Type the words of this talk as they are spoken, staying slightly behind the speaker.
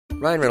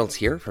Ryan Reynolds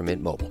here from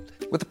Mint Mobile.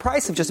 With the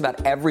price of just about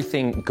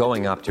everything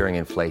going up during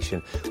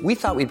inflation, we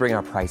thought we'd bring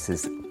our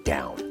prices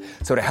down.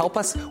 So to help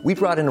us, we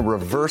brought in a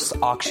reverse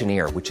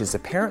auctioneer, which is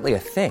apparently a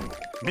thing.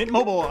 Mint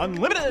Mobile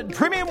Unlimited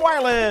Premium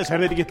Wireless. How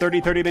to get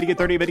 30, 30, bit to get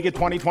 30, bit to get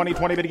 20, 20,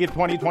 20, bit to get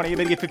 20, 20,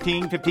 bit to get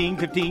 15, 15,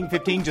 15,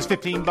 15, just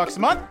 $15 a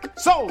month?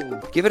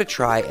 Sold! Give it a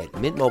try at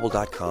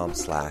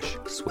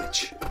mintmobile.com/switch.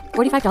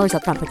 $45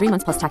 up front for 3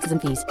 months plus taxes and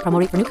fees. Promo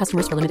rate for new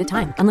customers for limited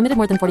time. Unlimited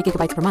more than 40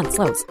 gigabytes per month.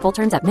 Slows full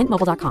terms at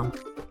mintmobile.com.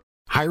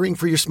 Hiring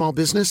for your small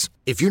business?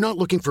 If you're not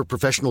looking for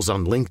professionals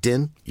on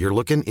LinkedIn, you're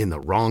looking in the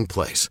wrong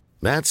place.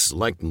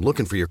 That's like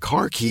looking for your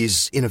car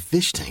keys in a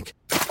fish tank.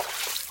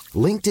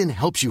 LinkedIn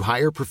helps you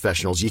hire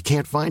professionals you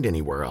can't find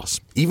anywhere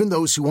else, even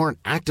those who aren't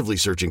actively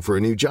searching for a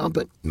new job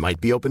but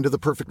might be open to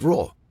the perfect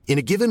role. In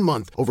a given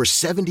month, over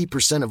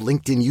 70% of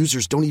LinkedIn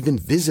users don't even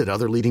visit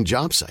other leading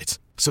job sites.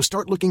 So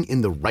start looking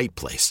in the right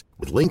place.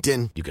 With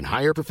LinkedIn, you can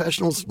hire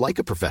professionals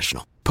like a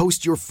professional.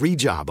 Post your free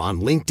job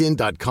on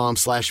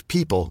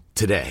linkedin.com/people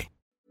today.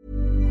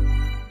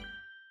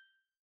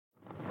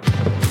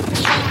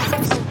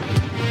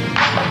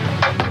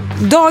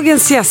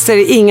 Dagens gäster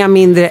är inga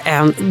mindre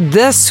än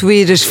The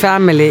Swedish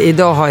Family.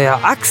 Idag har jag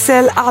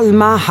Axel,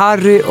 Alma,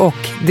 Harry och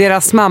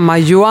deras mamma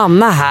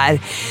Joanna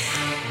här.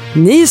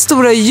 Ni är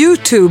stora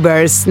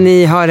YouTubers.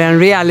 Ni har en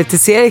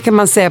realityserie kan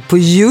man säga på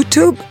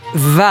YouTube.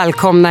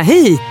 Välkomna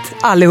hit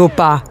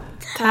allihopa.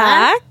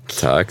 Tack.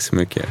 Tack så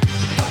mycket.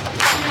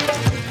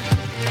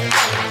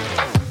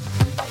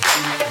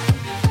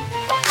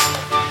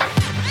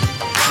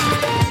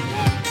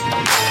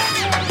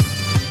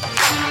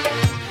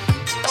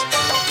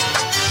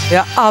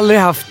 Jag har aldrig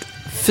haft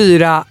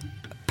 4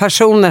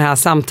 personer här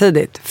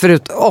samtidigt.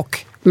 Förut och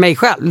mig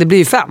själv. Det blir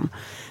ju 5.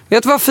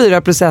 Vet du vad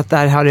 4%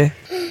 där, Harry? 1,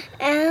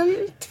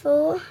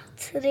 2,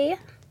 3,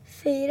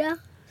 4,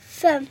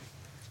 5.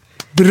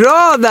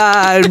 Bra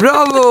där!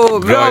 Bravo!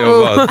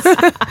 Bravo!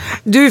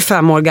 Du är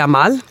 5 år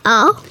gammal.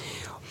 Ja.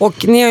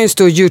 Och ni har ju en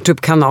stor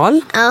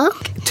YouTube-kanal. Ja.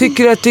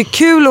 Tycker du att det är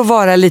kul att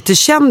vara lite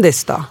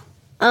kändis då?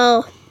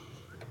 Ja.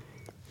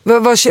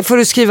 Får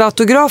du skriva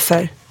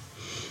autografer?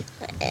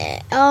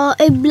 Ja,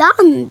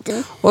 ibland.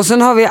 Och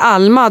sen har vi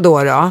Alma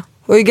då.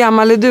 Och hur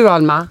gammal är du,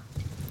 Alma?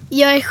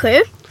 Jag är 7.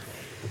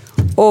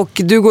 Och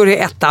du går i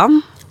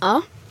 1:an.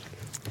 Ja.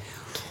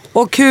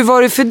 Och hur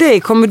var det för dig?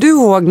 Kommer du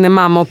ihåg när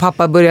mamma och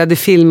pappa började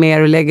filma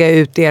er och lägga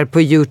ut er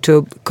på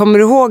YouTube? Kommer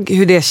du ihåg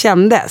hur det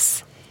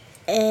kändes?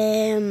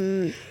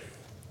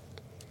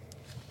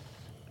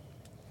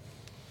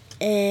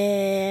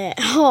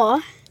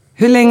 Ja.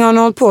 Hur länge har ni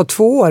hållit på?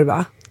 2 år,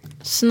 va?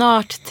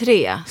 Snart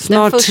 3.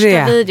 Den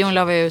första videon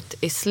la vi ut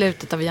i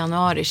slutet av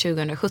januari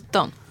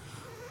 2017.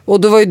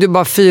 Och då var ju du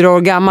bara 4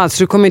 år gammal,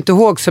 så du kommer inte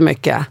ihåg så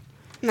mycket.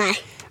 Nej.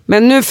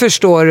 Men nu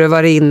förstår du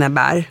vad det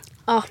innebär.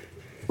 Ja.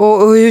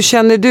 Och hur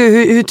känner du?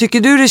 Hur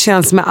tycker du det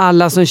känns med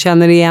alla som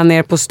känner igen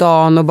er på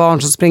stan och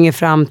barn som springer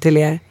fram till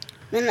er?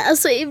 Men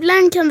alltså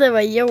ibland kan det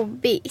vara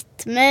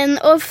jobbigt. Men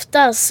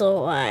ofta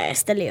så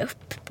ställer jag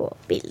upp på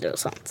bilder och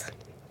sånt.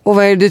 Och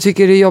vad är det du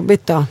tycker är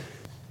jobbigt då?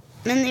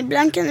 Men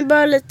ibland kan det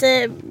bara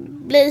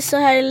bli så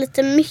här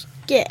lite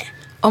mycket.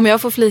 Om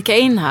jag får flika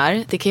in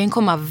här, det kan ju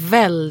komma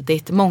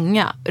väldigt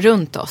många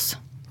runt oss.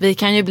 Vi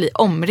kan ju bli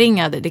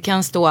omringade. Det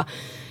kan stå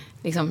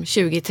liksom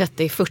 20,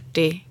 30,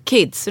 40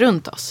 kids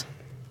runt oss.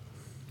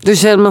 Då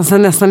känner man sig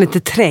nästan lite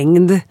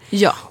trängd.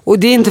 Ja. Och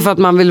det är inte för att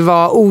man vill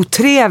vara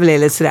otrevlig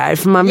eller sådär.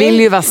 För man vill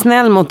ju vara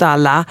snäll mot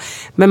alla.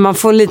 Men man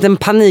får en liten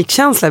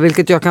panikkänsla,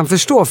 vilket jag kan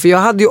förstå. För jag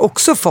hade ju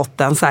också fått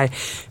den så här: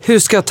 hur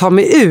ska jag ta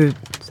mig ut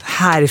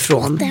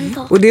härifrån?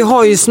 Och det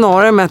har ju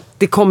snarare med att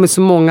det kommer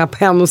så många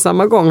på en och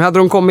samma gång. Hade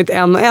de kommit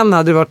en och en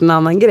hade det varit en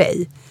annan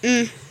grej.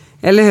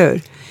 Eller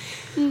hur?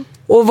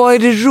 Och vad är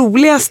det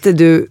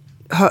roligaste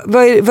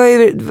vad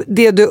är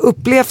det du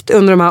upplevt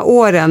under de här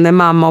åren när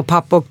mamma och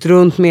pappa åkt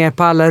runt med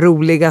på alla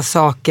roliga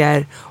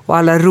saker och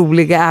alla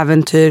roliga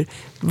äventyr?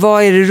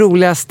 Vad är det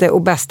roligaste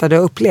och bästa du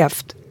har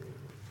upplevt?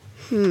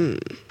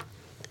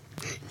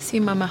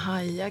 Simma med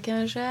hajar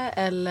kanske,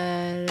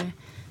 eller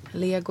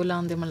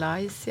Legoland i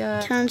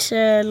Malaysia.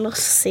 Kanske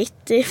Lost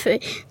City, för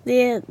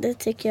det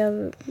tyckte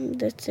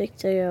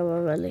jag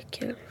var väldigt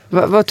kul.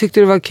 Vad tyckte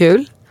du var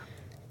kul?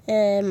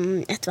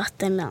 Ett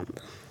vattenland.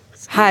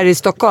 Här i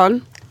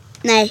Stockholm?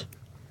 Nej.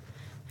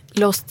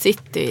 Lost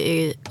City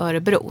i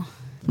Örebro.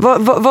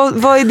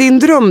 Vad är din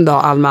dröm då,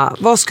 Alma?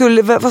 Vad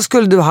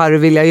skulle du här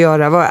vilja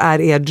göra? Vad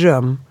är er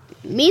dröm?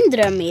 Min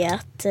dröm är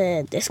att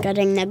det ska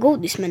regna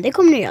godis, men det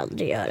kommer det ju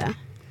aldrig göra.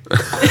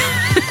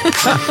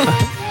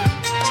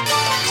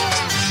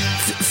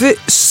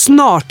 För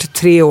snart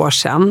 3 år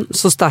sedan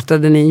så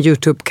startade ni en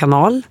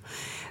YouTube-kanal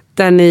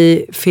där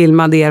ni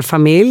filmade er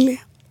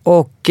familj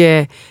och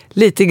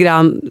lite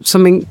grann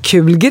som en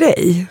kul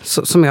grej,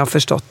 som jag har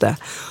förstått det.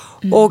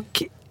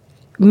 Och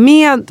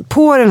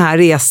på den här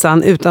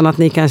resan, utan att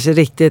ni kanske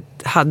riktigt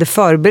hade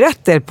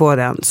förberett er på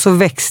den, så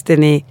växte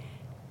ni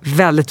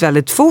väldigt,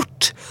 väldigt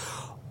fort.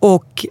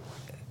 Och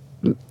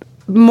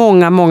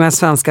många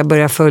svenskar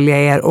börjar följa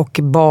er, och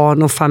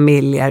barn och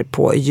familjer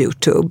på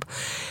YouTube.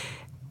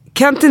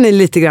 kan inte ni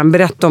lite grann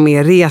berätta om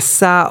er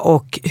resa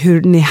och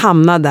hur ni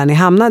hamnade där ni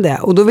hamnade?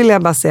 Och då vill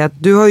jag bara säga att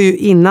du har ju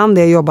innan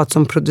det jobbat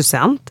som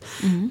producent.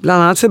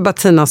 Bland annat för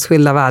Bettinas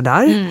skilda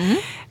världar.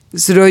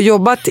 Så du har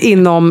jobbat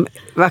inom,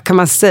 vad kan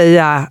man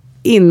säga,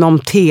 inom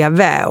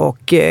tv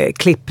och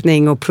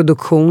klippning och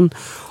produktion.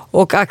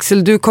 Och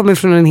Axel, du kommer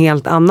från en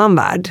helt annan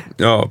värld.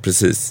 Ja,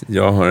 precis.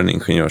 Jag har en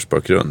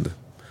ingenjörsbakgrund.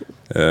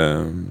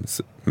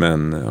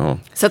 Men ja.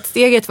 Så att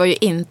steget var ju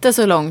inte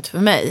så långt för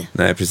mig.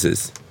 Nej,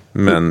 precis.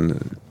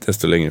 Men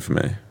desto längre för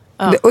mig.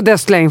 Ja. Och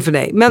desto längre för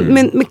dig.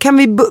 Men kan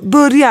vi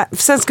börja,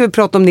 sen ska vi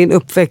prata om din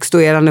uppväxt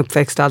och eran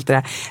uppväxt och allt det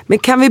där. Men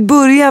kan vi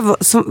börja,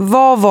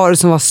 vad var det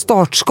som var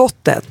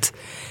startskottet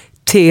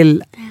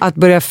till att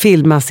börja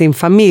filma sin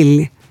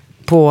familj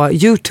på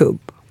YouTube?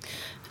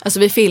 Alltså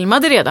vi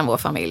filmade redan vår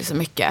familj så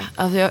mycket.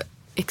 Alltså jag har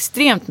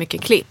extremt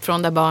mycket klipp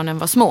från där barnen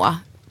var små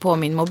på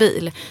min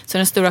mobil. Så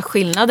den stora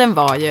skillnaden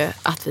var ju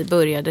att vi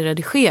började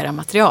redigera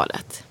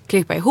materialet.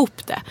 Klippa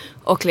ihop det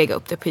och lägga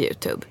upp det på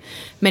YouTube.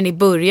 Men i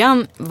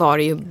början var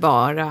det ju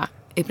bara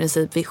i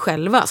princip vi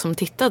själva som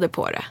tittade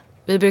på det.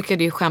 Vi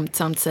brukade ju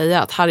skämtsamt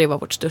säga att Harry var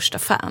vårt största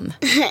fan.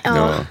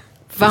 Ja,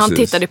 för han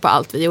tittade på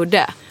allt vi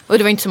gjorde. Och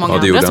det var inte så många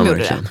andra som gjorde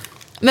det.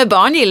 Men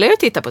barn gillar ju att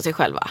titta på sig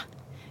själva.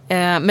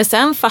 Men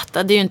sen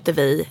fattade ju inte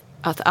vi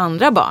att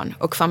andra barn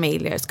och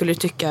familjer skulle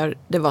tycka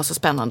det var så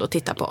spännande att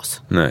titta på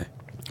oss. Nej.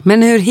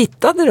 Men hur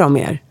hittade de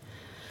er?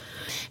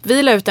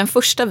 Vi la ut den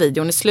första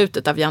videon i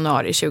slutet av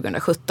januari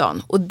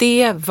 2017. Och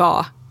det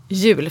var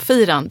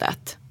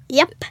julfirandet.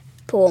 Japp,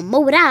 på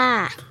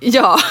Mora.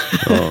 Ja,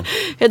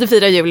 jag hade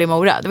 4 jul i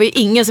Mora. Det var ju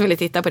ingen som ville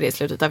titta på det i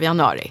slutet av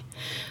januari.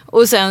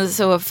 Och sen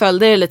så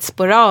följde det lite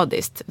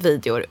sporadiskt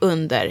videor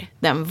under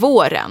den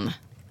våren.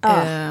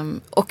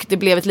 Och det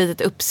blev ett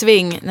litet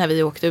uppsving när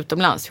vi åkte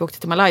utomlands. Vi åkte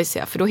till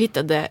Malaysia. För då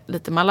hittade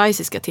lite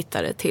malaysiska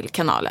tittare till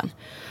kanalen.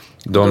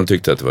 De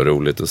tyckte att det var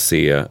roligt att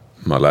se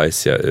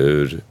Malaysia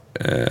ur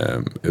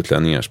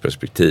utlänningars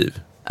perspektiv.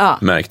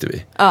 Märkte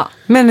vi. Ja.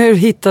 Men hur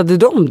hittade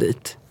de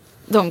dit?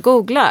 De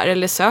googlar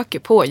eller söker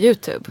på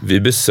YouTube. Vi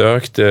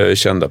besökte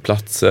kända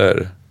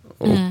platser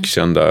och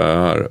kända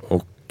öar.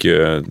 Och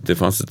det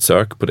fanns ett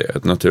sök på det.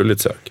 Ett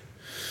naturligt sök.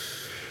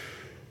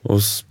 Och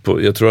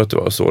jag tror att det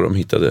var så de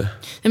hittade.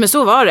 Nej, men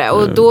så var det.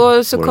 Och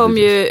då så kom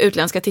ju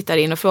utländska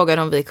tittare in och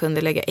frågade om vi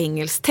kunde lägga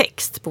engelsk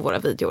text på våra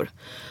videor.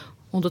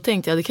 Och då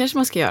tänkte jag, det kanske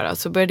man ska göra.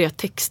 Så började jag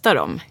texta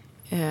dem.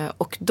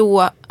 Och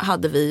då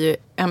hade vi ju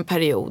en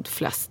period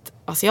flest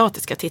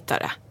asiatiska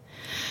tittare.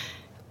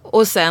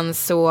 Och sen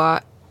så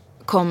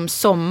kom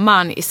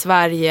sommaren i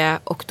Sverige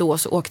och då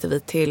så åkte vi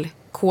till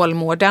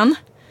Kolmården.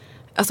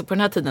 Alltså på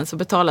den här tiden så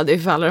betalade vi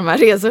för alla de här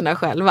resorna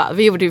själva.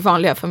 Vi gjorde ju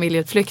vanliga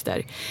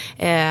familjeutflykter.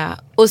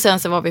 Och sen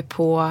så var vi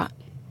på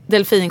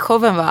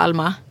delfinshowen, var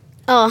Alma.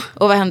 Ja.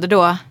 Och vad hände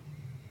då?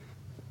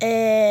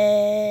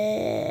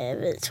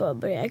 Vi två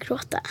började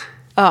gråta.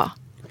 Ja.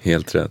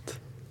 Helt rätt.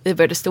 Vi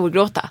började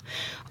storgråta.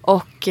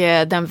 Och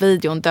den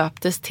videon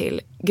döptes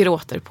till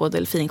Gråter på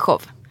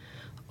delfinshow.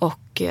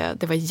 Och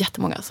det var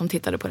jättemånga som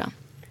tittade på den.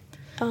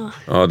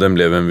 Ja, den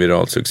blev en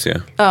viral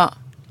succé. Ja.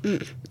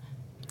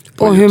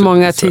 Och hur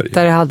många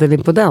tittare hade ni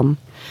på den?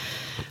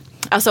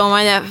 Alltså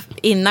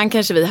innan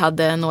kanske vi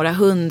hade några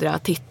 100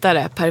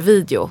 tittare per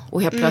video.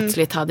 Och helt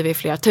plötsligt hade vi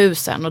flera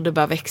tusen. Och det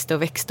bara växte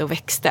och växte och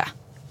växte.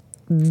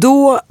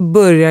 Då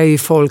börjar ju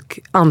folk,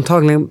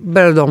 antagligen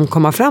börjar de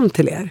komma fram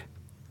till er.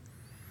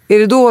 Är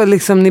det då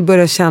liksom ni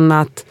börjar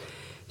känna att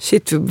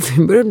shit,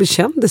 vi börjar bli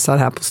kändisar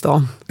här på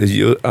stan?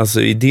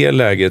 Alltså i det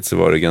läget så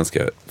var det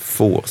ganska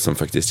få som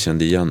faktiskt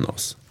kände igen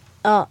oss.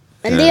 Ja,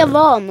 men det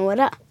var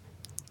några.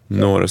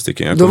 Några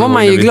stycken. Då var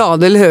man ju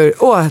glad, eller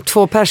hur?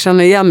 2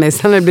 personer igen mig,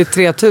 sen har det blivit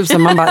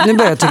 3000. Man bara, nu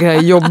börjar jag tycka det här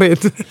är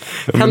jobbigt.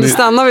 Kan du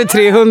stanna vid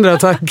 300,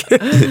 tack?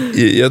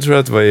 Jag tror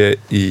att det var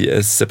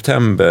i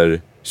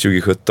september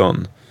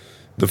 2017.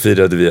 Då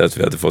firade vi att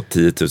vi hade fått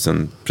 10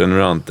 000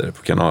 prenumeranter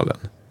på kanalen.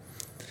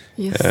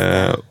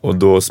 Och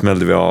då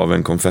smällde vi av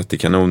en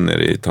konfettikanon ner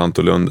i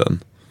Tantolunden.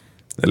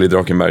 Eller i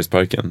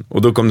Drakenbergsparken.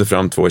 Och då kom det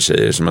fram 2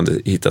 tjejer som hade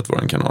hittat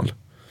våran kanal.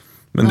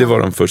 Men det var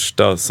de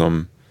första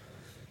som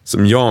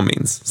jag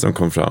minns, som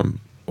kom fram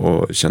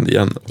och kände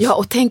igen oss. Ja,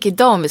 och tänk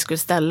idag om vi skulle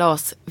ställa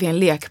oss vid en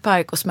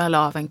lekpark och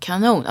smälla av en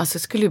kanon. Alltså det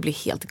skulle ju bli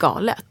helt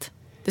galet.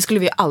 Det skulle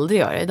vi ju aldrig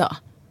göra idag.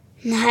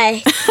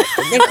 Nej,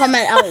 det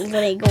kommer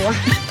aldrig gå.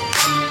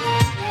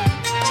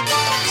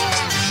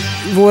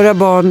 Våra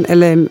barn,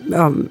 eller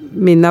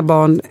mina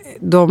barn,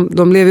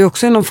 de lever ju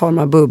också i någon form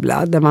av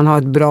bubbla där man har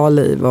ett bra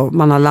liv och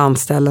man har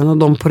landställen, och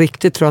de på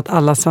riktigt tror att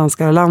alla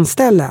svenskar har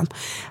landställen.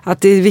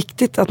 Att det är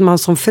viktigt att man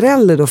som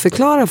förälder då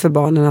förklarar för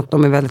barnen att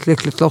de är väldigt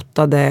lyckligt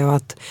lottade och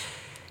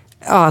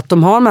att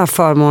de har de här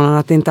förmånerna,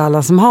 att det inte är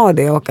alla som har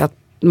det, och att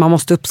man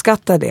måste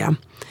uppskatta det.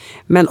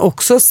 Men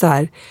också så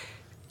här,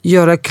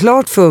 göra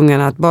klart för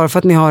ungarna att bara för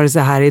att ni har det så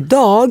här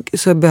idag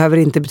så behöver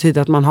det inte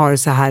betyda att man har det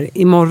så här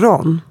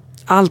imorgon.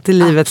 Allt i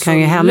livet kan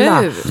ju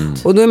hända.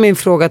 Och då är min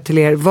fråga till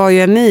er, vad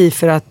gör ni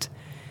för att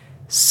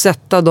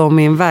sätta dem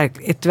i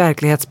ett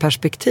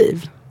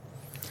verklighetsperspektiv?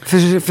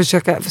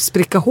 Försöka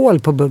spricka hål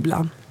på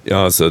bubblan.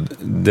 Ja, alltså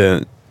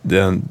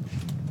det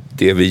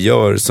det vi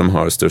gör som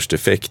har störst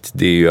effekt,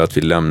 det är ju att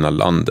vi lämnar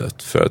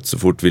landet. För att så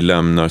fort vi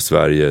lämnar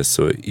Sverige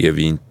så är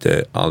vi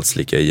inte alls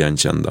lika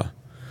igenkända.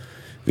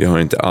 Vi har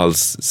inte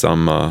alls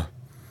samma,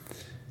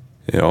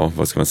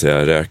 vad ska man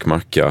säga,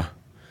 räkmacka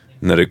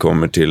när det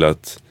kommer till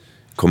att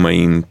komma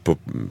in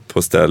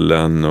på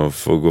ställen och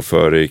få gå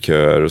före i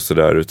köer och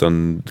sådär.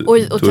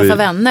 Och träffa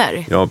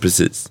vänner. Ja,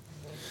 precis.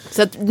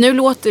 Så att nu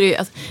låter det ju,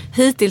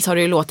 hittills har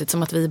det ju låtit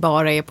som att vi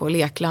bara är på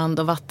lekland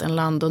och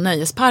vattenland och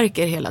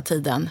nöjesparker hela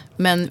tiden.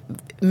 Men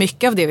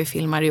mycket av det vi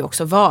filmar är ju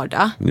också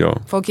vardag.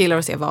 Ja. Folk gillar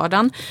att se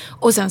vardagen.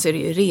 Och sen så är det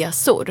ju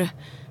resor.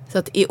 Så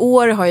att i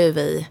år har ju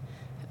vi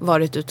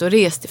varit ute och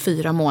rest i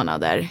 4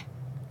 månader.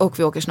 Och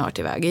vi åker snart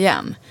iväg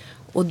igen.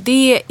 Och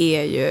det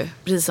är ju,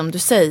 precis som du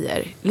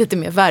säger, lite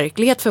mer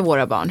verklighet för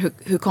våra barn.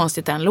 Hur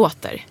konstigt den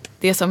låter.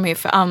 Det som är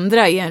för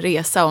andra är en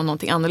resa och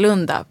någonting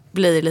annorlunda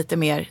blir lite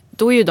mer,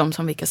 då är ju de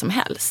som vilka som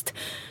helst.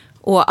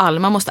 Och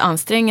Alma måste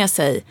anstränga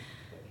sig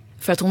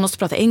för att hon måste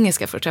prata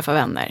engelska för att träffa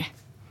vänner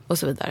och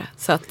så vidare.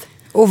 Så att...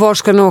 Och var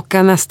ska ni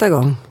åka nästa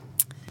gång?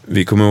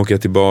 Vi kommer åka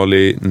till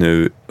Bali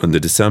nu under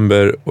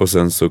december och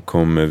sen så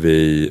kommer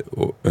vi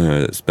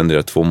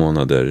spendera 2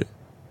 månader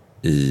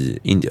i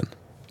Indien.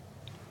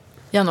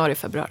 Januari,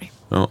 februari.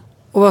 Ja.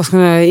 Och vad ska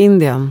ni göra i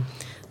Indien?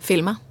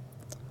 Filma.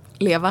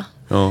 Leva.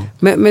 Ja.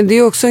 Men det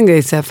är också en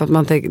grej så här, för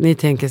att ni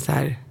tänker så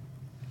här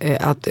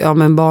att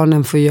men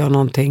barnen får göra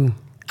någonting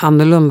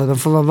annorlunda, de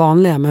får vara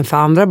vanliga, men för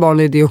andra barn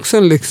är det också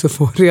en lyx att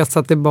få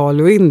resa till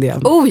Bali och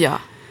Indien. Oh ja,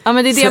 ja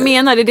men det är det jag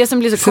menar, det är det som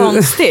blir så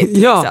konstigt.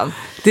 Ja,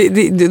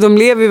 liksom. De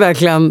lever ju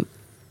verkligen,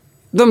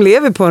 de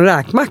lever på en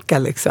räkmacka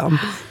liksom.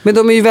 Men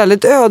de är ju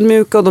väldigt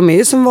ödmjuka och de är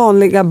ju som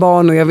vanliga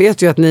barn, och jag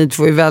vet ju att ni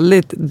två är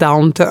väldigt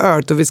down to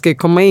earth och vi ska ju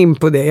komma in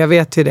på det, jag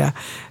vet ju det.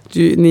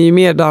 Ni är ju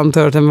mer down to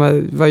earth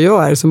än vad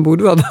jag är som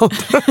borde vara down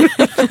to earth.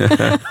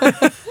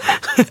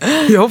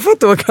 Jag har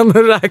fått åka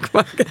med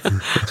räkmacka.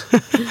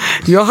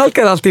 Jag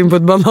halkar alltid in på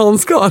ett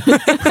bananskal.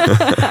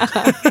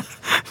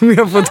 Men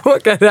jag har fått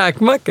åka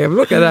räkmacka. Jag vill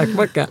åka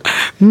räkmacka.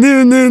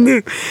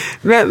 Nu.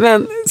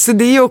 Men, så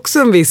det är ju också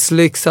en viss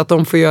lyx att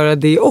de får göra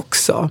det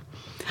också.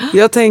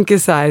 Jag tänker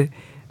så här,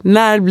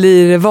 när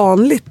blir det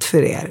vanligt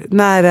för er?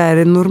 När är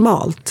det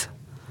normalt?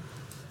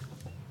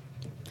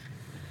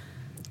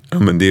 Ja,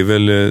 men det är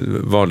väl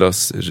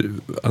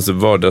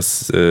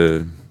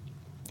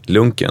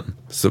vardagslunken.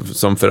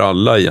 Som för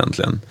alla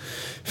egentligen.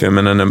 För jag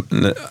menar,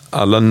 när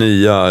alla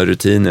nya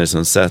rutiner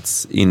som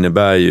sätts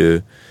innebär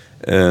ju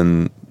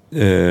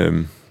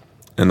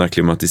en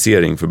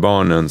akklimatisering för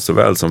barnen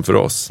såväl som för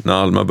oss. När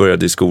Alma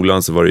började i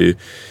skolan så var det ju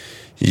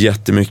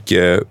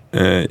jättemycket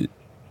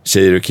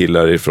tjejer och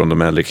killar från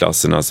de äldre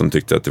klasserna som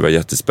tyckte att det var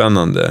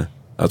jättespännande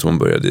att hon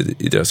började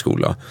i deras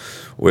skola.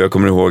 Och jag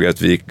kommer ihåg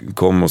att vi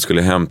kom och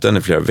skulle hämta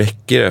henne flera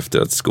veckor efter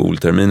att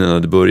skolterminen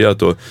hade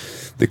börjat, och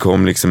det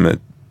kom liksom ett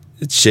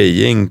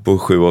tjejgäng på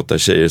 7-8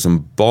 tjejer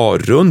som bar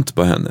runt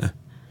på henne.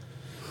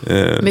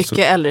 Mycket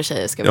äldre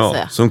tjejer ska vi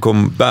säga. Som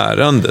kom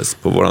bärandes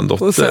på våran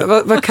dotter. Och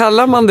så, vad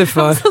kallar man det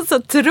för?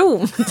 Så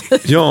tron.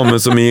 Ja, men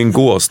som i en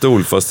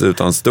gåstol fast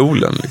utan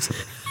stolen liksom.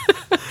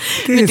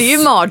 Men det är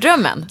ju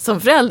mardrömmen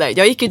som förälder.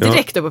 Jag gick ju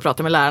direkt upp och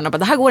pratade med lärarna och bara,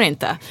 det här går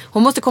inte.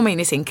 Hon måste komma in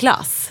i sin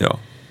klass. Ja.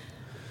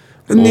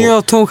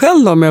 Njöt hon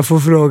själv då, om jag får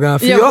fråga?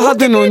 För jag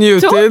hade nog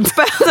njutit.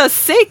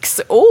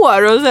 6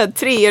 år och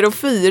 3 och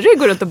 4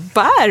 går runt och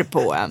bär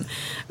på en.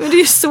 Men det är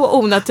ju så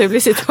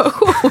onaturlig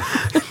situation.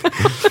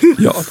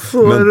 Ja,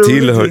 men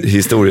till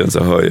historien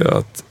så hör jag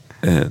att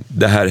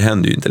det här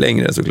händer ju inte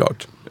längre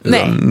såklart.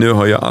 Nej. Nu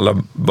har ju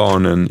alla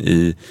barnen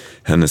i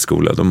hennes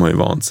skola, de har ju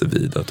vant sig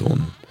vid att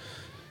hon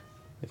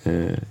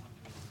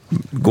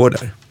går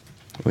där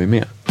och är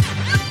med.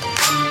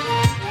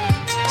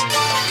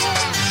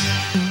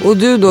 Och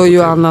du då,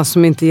 Joanna,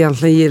 som inte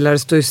egentligen gillar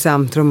att stå i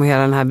centrum och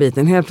hela den här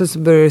biten, helt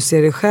plötsligt börjar du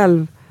se dig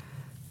själv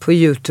på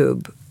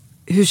YouTube.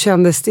 Hur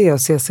kändes det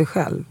att se sig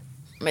själv?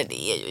 Men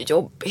det är ju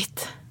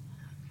jobbigt.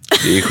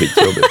 Det är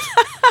skitjobbigt.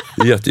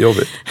 Det är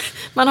jättejobbigt.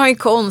 Man har en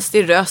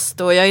konstig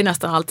röst och jag är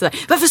nästan alltid där.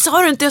 Varför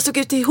sa du inte jag såg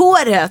ut i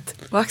håret?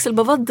 Och Axel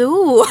bara,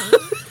 vadå?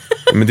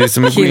 Men det är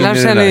som att killar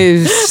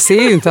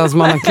ser ju inte ens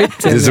man har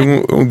klippt sig. Det är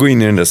som att gå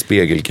in i den där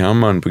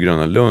spegelkammaren på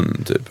Gröna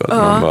Lund typ. Att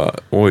man bara,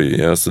 oj,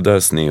 jag är sådär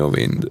sned och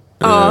vind.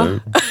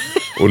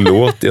 Och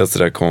låter jag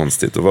sådär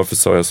konstigt. Och varför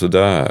sa jag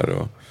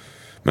sådär?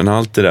 Men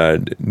allt det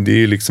där,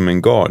 det är liksom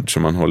en gard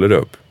som man håller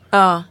upp.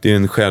 Det är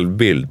en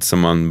självbild som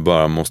man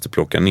bara måste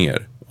plocka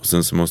ner. Och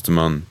sen så måste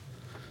man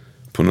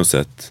på något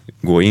sätt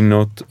gå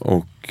inåt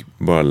och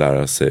bara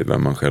lära sig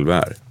vem man själv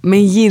är.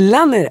 Men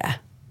gillar ni det?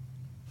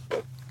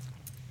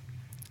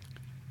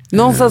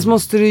 Någonstans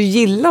måste du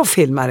gilla att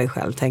filma dig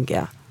själv, tänker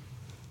jag.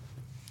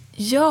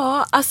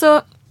 Ja,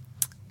 alltså...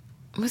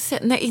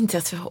 Nej, inte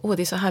att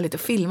det är så härligt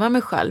att filma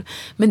mig själv.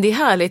 Men det är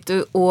härligt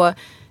att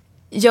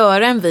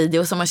göra en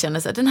video som man känner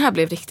sig att den här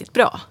blev riktigt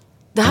bra.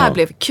 Det här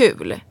blev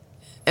kul.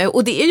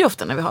 Och det är ju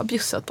ofta när vi har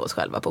bjussat på oss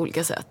själva på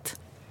olika sätt.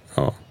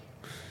 Ja.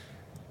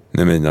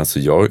 Nej, men alltså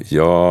jag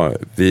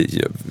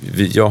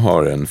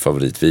har en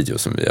favoritvideo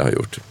som vi har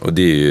gjort. Och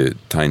det är ju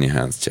Tiny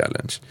Hands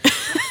Challenge.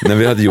 när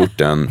vi hade gjort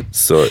den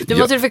så... Du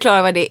måste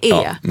förklara vad det är.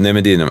 Ja, nej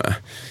men det är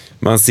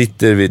man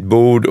sitter vid ett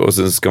bord och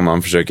så ska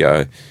man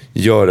försöka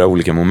göra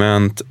olika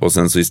moment och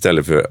sen så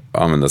istället för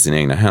att använda sina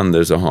egna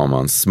händer så har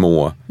man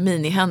små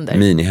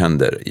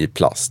minihänder i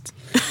plast.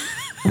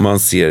 Och man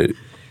ser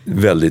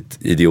väldigt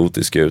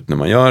idiotisk ut när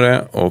man gör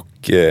det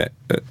och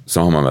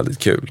så har man väldigt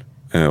kul.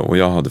 Och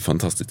jag hade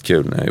fantastiskt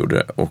kul när jag gjorde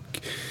det. Och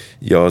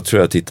jag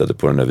tror jag tittade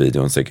på den där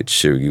videon säkert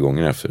 20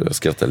 gånger efter. Jag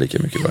skrattade lika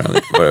mycket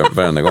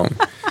varenda gång.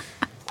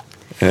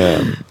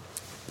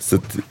 Så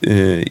att,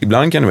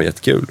 ibland kan det vara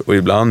jättekul och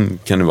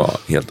ibland kan det vara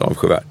helt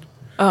avskyvärt.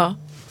 Ja.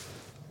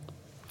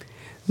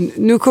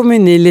 Nu kommer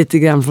ni lite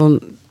grann från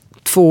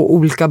 2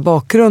 olika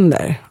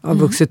bakgrunder av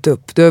vuxit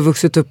upp. Du har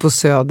vuxit upp på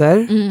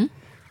Söder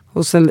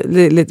och sen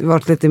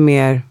varit lite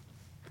mer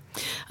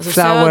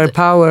flower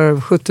power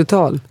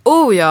 70-tal.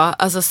 Oh ja,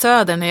 alltså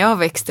Söder när jag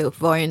växte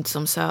upp var ju inte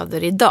som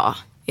Söder idag.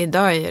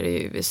 Idag är det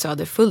ju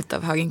Söder fullt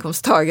av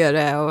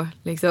höginkomsttagare och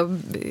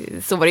liksom,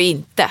 så var det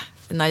inte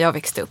när jag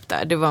växte upp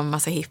där. Det var en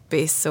massa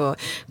hippies och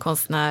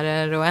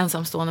konstnärer och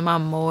ensamstående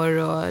mammor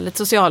och lite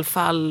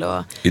socialfall.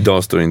 Och...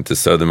 Idag står inte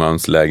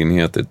Södermalms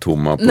lägenheter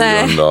tomma på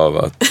grund av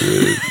att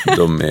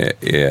de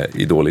är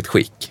i dåligt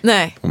skick.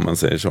 Nej. Om man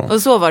säger så.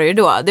 Och så var det ju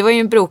då. Det var ju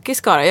en brokig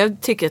skara.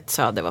 Jag tycker att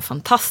Söder var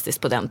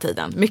fantastiskt på den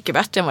tiden. Mycket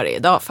bättre än vad det är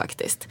idag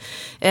faktiskt.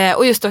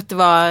 Och just att det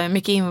var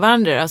mycket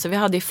invandrare. Alltså vi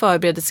hade ju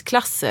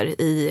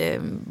förberedelseklasser i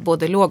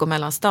både låg- och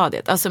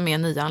mellanstadiet. Alltså med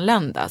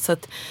nyanlända. Så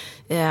att...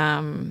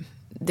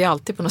 det är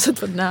alltid på något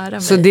sätt varit nära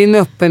mig. Så din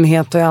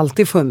öppenhet har ju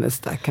alltid funnits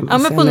där kan man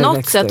säga. Ja, men på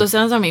något sätt. Och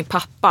sen så har min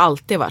pappa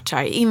alltid varit så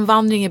här: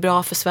 invandring är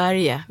bra för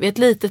Sverige. Vi är ett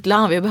litet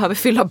land, vi behöver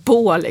fylla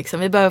på liksom.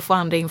 Vi behöver få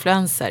andra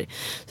influenser.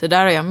 Så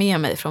där har jag med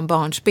mig från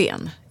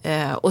barnsben.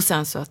 Och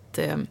sen så att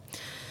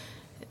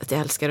jag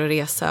älskar att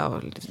resa.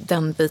 Och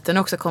den biten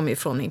också kommer ju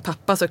från min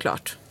pappa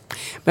såklart.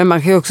 Men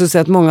man kan ju också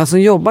säga att många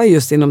som jobbar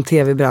just inom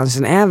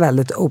tv-branschen är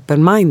väldigt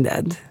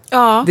open-minded.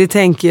 Ja. Det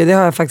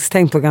har jag faktiskt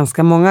tänkt på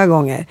ganska många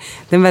gånger.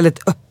 Det är en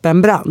väldigt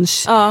öppen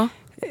bransch. Ja.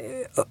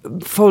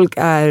 Folk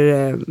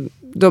är...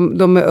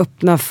 De är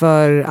öppna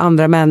för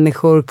andra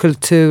människor,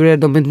 kulturer,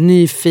 de är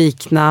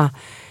nyfikna.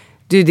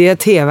 Det är ju det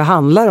tv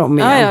handlar om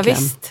egentligen. Ja,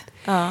 visst.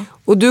 Ja.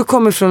 Och du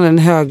kommer från en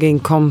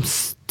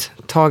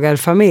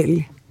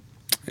höginkomsttagarfamilj.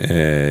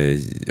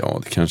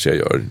 Ja, det kanske jag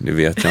gör. Det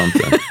vet jag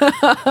inte.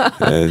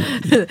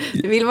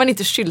 Det vill man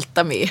inte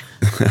skylta med.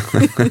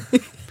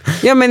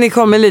 Ja, men ni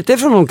kommer lite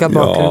från olika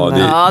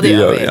bakgrunder. Ja, det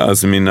gör vi.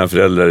 Alltså mina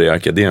föräldrar är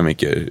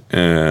akademiker.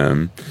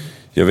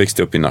 Jag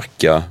växte upp i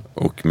Nacka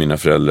och mina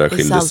föräldrar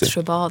skilde sig. I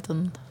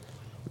Saltsjöbaden.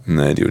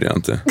 Nej, det gjorde jag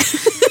inte.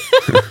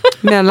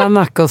 Mellan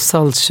Nacka och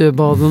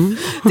Saltsjöbaden.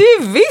 Du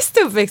är visst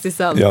uppväxt i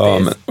Saltis. Ja,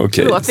 men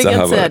okej. Förlåt, fick jag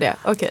inte säga det.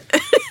 Okay.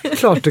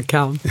 Klart du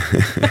kan.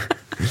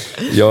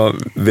 Jag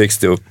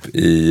växte upp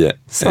i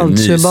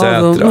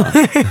Saltsjöbaden.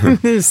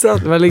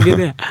 Nysätra, var ligger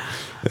det?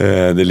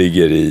 Det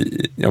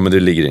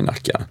ligger i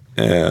Nacka.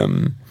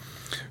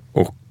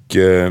 Och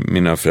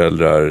mina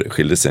föräldrar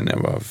skilde sig när jag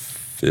var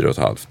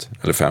 4,5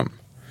 eller 5.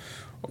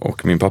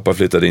 Och min pappa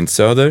flyttade in till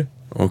Söder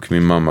och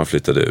min mamma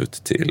flyttade ut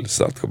till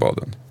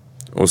Saltsjöbaden.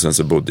 Och sen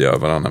så bodde jag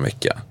varannan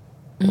vecka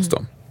hos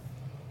dem.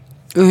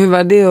 Och hur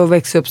var det att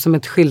växa upp som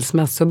ett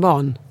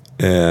skilsmässobarn?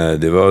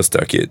 Det var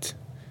stökigt.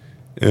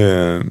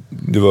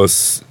 Det var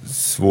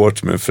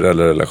svårt med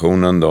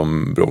föräldrarrelationen.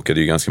 De bråkade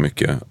ju ganska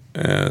mycket.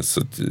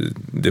 Så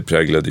det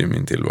präglade ju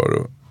min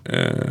tillvaro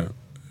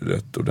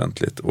rätt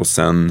ordentligt. Och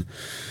sen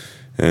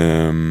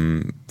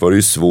var det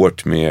ju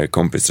svårt med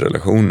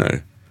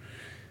kompisrelationer.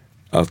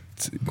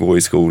 Att gå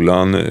i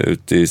skolan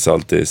ute i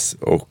Saltis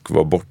och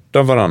vara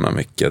borta varannan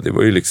vecka. Det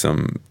var ju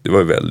liksom, det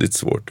var väldigt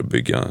svårt att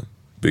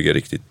bygga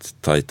riktigt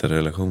tajta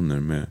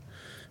relationer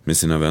med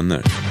sina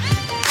vänner.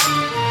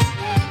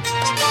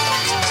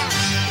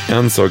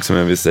 En sak som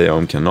jag vill säga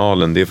om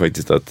kanalen, det är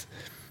faktiskt att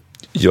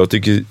jag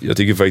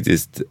tycker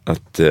faktiskt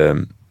att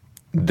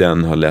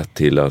den har lett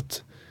till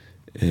att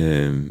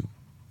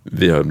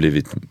vi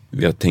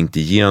har tänkt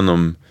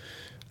igenom,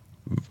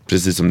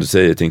 precis som du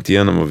säger, tänkt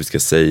igenom vad vi ska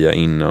säga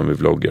innan vi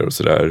vloggar och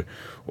sådär.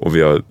 Och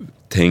vi har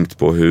tänkt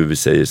på hur vi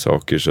säger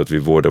saker så att vi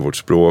vårdar vårt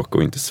språk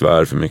och inte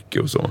svär för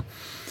mycket och så.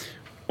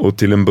 Och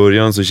till en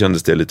början så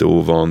kändes det lite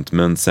ovant,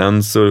 men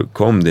sen så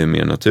kom det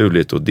mer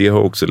naturligt och det har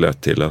också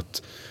lett till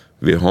att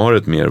vi har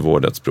ett mer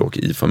vårdat språk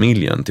i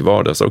familjen till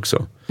vardags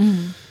också. Mm.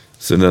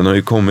 Så den har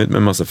ju kommit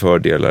med massa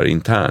fördelar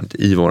internt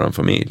i våran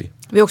familj.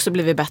 Vi har också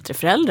blivit bättre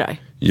föräldrar.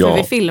 Ja. För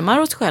vi filmar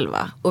oss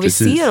själva. Och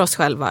Precis. Vi ser oss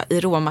själva i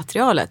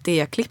råmaterialet, det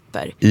jag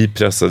klipper. I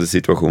pressade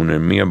situationer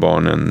med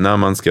barnen, när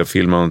man ska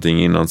filma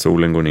någonting innan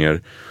solen går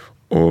ner.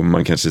 Och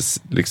man kanske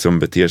liksom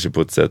beter sig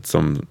på ett sätt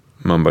som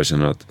man bara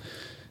känner att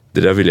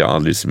det där vill jag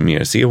aldrig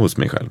mer se hos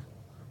mig själv.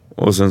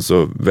 Och sen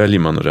så väljer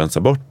man att rensa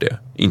bort det.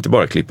 Inte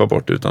bara klippa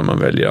bort det, utan man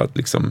väljer att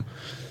liksom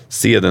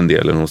se den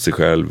delen hos sig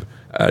själv,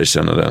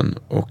 erkänna den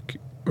och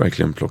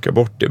verkligen plocka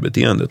bort det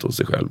beteendet hos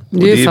sig själv.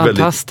 Det är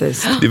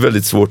fantastiskt. Det är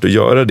väldigt svårt att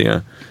göra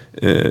det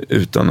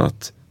utan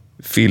att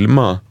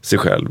filma sig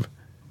själv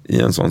i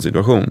en sån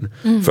situation.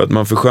 Mm. För att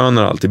man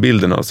förskönar alltid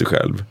bilden av sig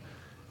själv.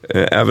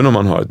 Även om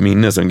man har ett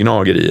minne som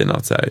gnager i en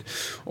att så här,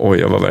 oj,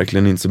 jag var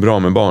verkligen inte så bra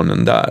med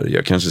barnen där,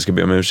 jag kanske ska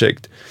be om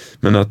ursäkt.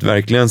 Men att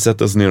verkligen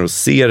sätta sig ner och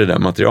se det där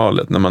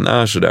materialet när man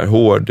är så där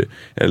hård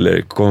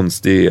eller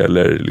konstig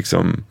eller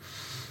liksom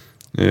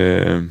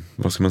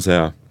vad ska man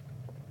säga,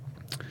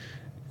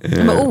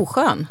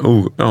 oskön.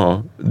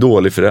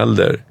 Dålig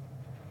förälder.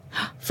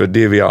 För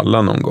det är vi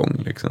alla någon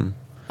gång liksom.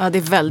 Ja, det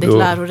är väldigt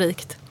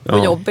lärorikt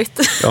och jobbigt.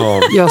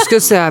 Ja. Jag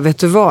skulle säga, vet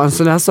du vad, en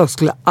sån här sak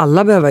skulle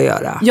alla behöva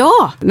göra.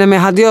 Ja! Nej, men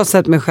hade jag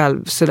sett mig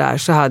själv sådär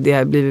så hade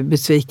jag blivit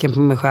besviken på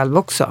mig själv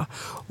också.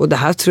 Och det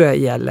här tror jag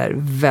gäller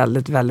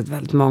väldigt, väldigt,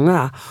 väldigt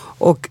många.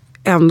 Och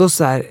ändå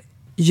så här,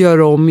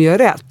 gör om, gör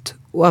rätt.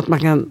 Och att man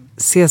kan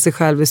se sig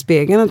själv i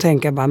spegeln och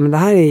tänka bara, men det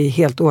här är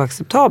helt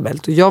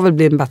oacceptabelt. Och jag vill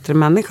bli en bättre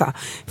människa.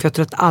 För jag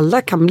tror att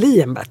alla kan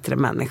bli en bättre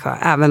människa.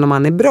 Även om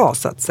man är bra,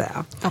 så att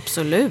säga.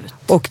 Absolut.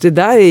 Och det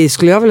där är,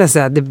 skulle jag vilja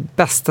säga, det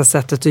bästa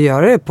sättet att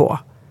göra det på.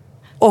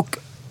 Och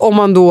om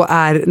man då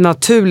är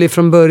naturlig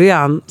från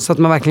början, så att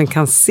man verkligen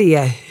kan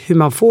se hur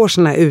man får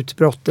såna här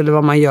utbrott. Eller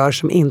vad man gör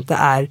som inte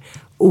är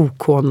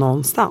OK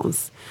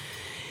någonstans.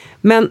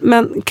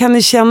 Men kan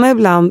ni känna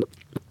ibland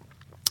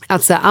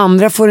att så här,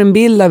 andra får en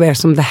bild av er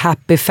som the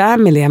happy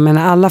family? Men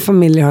alla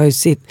familjer har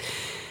ju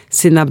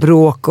sina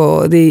bråk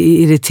och det är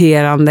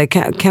irriterande.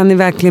 Kan ni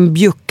verkligen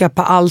bjucka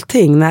på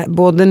allting?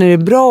 Både när det är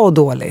bra och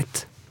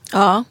dåligt?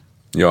 Ja.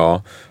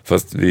 Ja,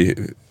 fast vi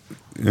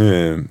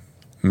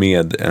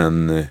med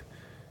en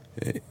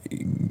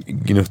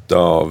gnutta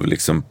av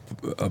liksom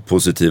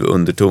positiv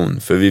underton.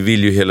 För vi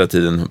vill ju hela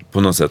tiden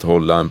på något sätt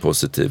hålla en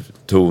positiv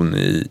ton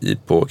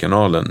på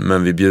kanalen.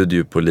 Men vi bjuder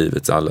ju på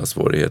livets alla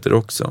svårigheter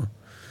också.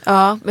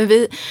 Ja,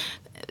 men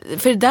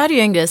för det där är ju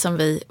en grej som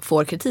vi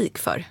får kritik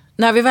för.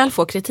 När vi väl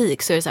får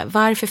kritik så är det så här,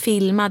 varför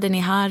filmade ni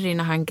Harry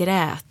när han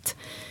grät?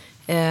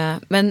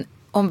 Men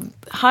om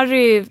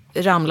Harry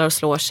ramlar och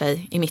slår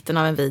sig i mitten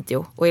av en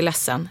video och är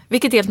ledsen,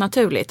 vilket är helt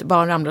naturligt,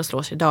 barn ramlar och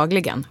slår sig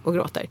dagligen och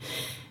gråter.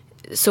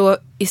 Så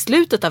i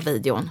slutet av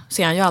videon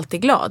så är han ju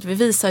alltid glad. Vi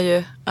visar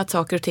ju att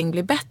saker och ting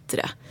blir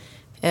bättre.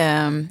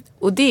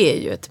 Och det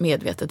är ju ett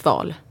medvetet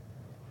val.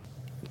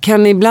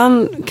 Kan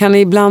ni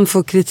ibland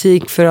få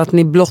kritik för att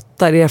ni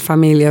blottar er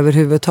familj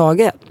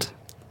överhuvudtaget?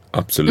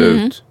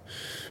 Absolut.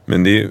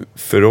 Men det är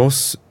för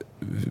oss,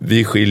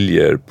 vi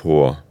skiljer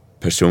på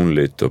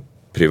personligt och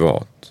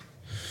privat.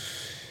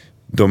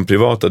 De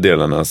privata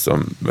delarna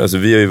alltså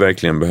vi har ju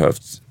verkligen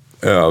behövt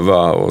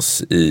öva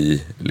oss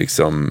i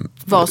liksom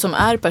vad som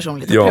är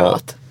personligt och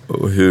privat.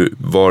 Och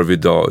var vi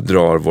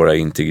drar våra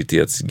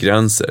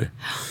integritetsgränser.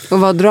 Och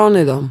vad drar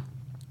ni då?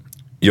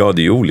 Ja,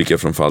 det är olika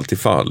från fall till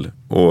fall.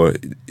 Och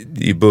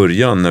i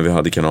början när vi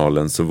hade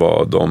kanalen så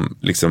var de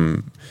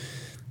liksom,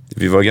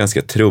 vi var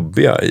ganska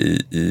trubbiga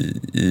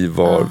i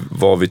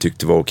vad vi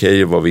tyckte var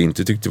okej och vad vi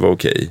inte tyckte var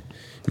okej.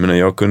 Jag menar,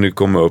 jag kunde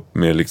komma upp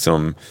med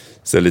liksom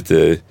så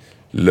lite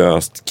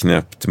löst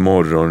knäppt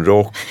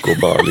morgonrock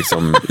och bara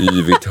liksom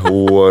yvigt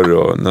hår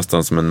och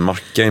nästan som en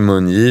macka i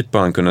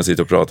mungipan kunna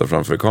sitta och prata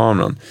framför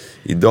kameran.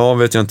 Idag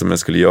vet jag inte om jag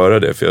skulle göra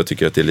det, för jag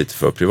tycker att det är lite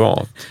för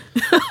privat.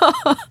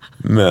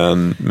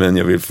 Men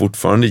jag vill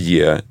fortfarande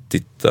ge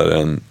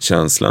tittaren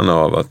känslan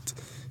av att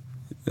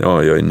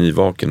jag är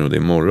nyvaken och det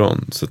är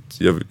morgon. Så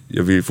att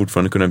jag vill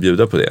fortfarande kunna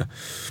bjuda på det.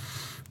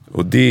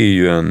 Och det är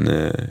ju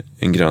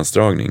en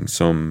gränsdragning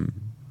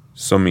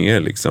som är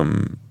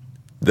liksom,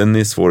 den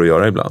är svår att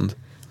göra ibland.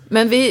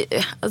 Men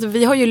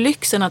vi har ju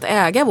lyxen att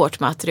äga vårt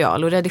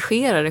material och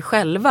redigera det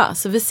själva.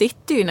 Så vi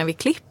sitter ju när vi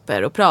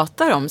klipper och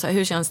pratar om så här,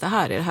 hur känns det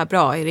här? Är det här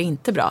bra? Är det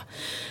inte bra?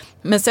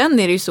 Men sen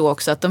är det ju så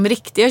också att de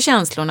riktiga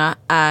känslorna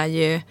är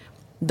ju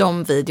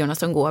de videorna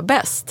som går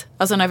bäst.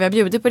 Alltså när vi har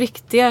bjudit på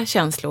riktiga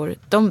känslor,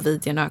 de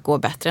videorna går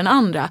bättre än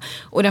andra.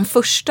 Och den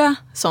första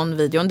sån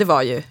videon, det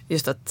var ju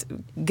just att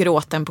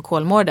gråten på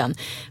Kolmården.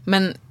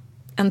 Men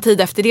en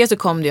tid efter det så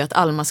kom det ju att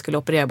Alma skulle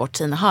operera bort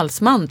sina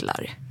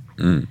halsmandlar.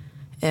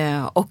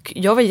 Och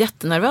jag var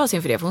jättenervös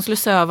inför det, för hon skulle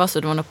sövas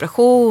och det var en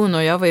operation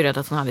och jag var ju rädd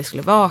att hon aldrig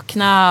skulle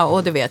vakna.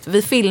 Och du vet,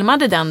 vi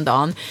filmade den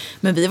dagen,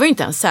 men vi var ju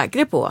inte ens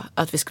säkra på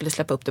att vi skulle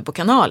släppa upp det på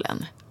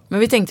kanalen. Men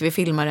vi tänkte vi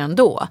filmar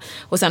ändå.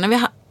 Och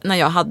sen när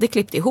jag hade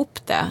klippt ihop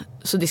det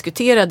så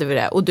diskuterade vi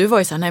det. Och du var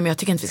ju så här, nej men jag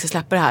tycker inte vi ska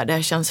släppa det här. Det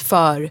här känns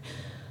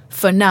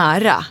för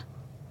nära.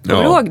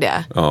 Kommer du ihåg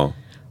det? Ja.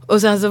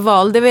 Och sen så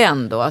valde vi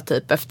ändå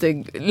typ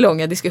efter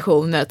långa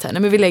diskussioner att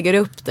nej men vi lägger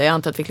upp det. Jag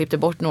antar att vi klippte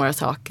bort några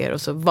saker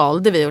och så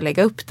valde vi att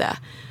lägga upp det.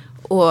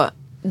 Och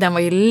den var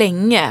ju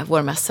länge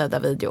vår mest sedda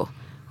video.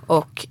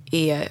 Och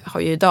har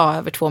ju idag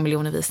över 2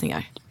 miljoner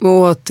visningar. Och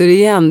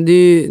återigen,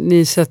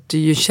 ni sätter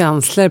ju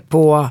känslor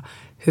på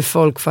hur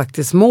folk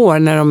faktiskt mår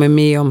när de är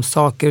med om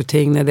saker och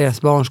ting, när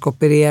deras barn ska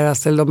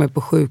opereras eller de är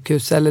på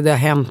sjukhus eller det har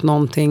hänt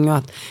någonting, och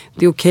att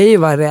det är okej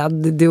att vara rädd,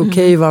 det är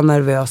okej att vara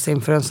nervös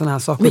inför en sån här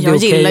sak. Men jag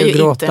gillar ju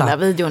gråta. inte den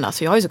där videon,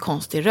 alltså jag har ju så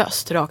konstig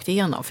röst rakt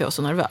igenom för jag är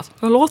så nervös.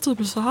 Jag låter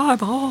typ så här,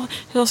 bara,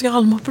 jag ska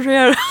Alma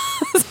operera.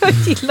 Så jag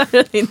gillar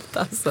den inte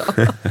alltså.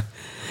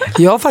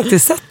 Jag har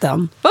faktiskt sett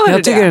den.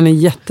 Jag tycker det? den är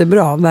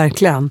jättebra,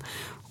 verkligen.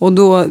 Och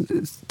då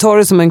tar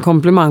det som en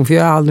komplimang, för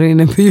jag är aldrig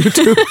inne på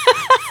YouTube.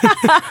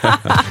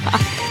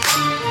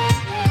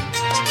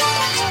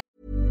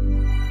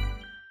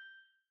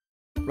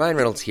 Ryan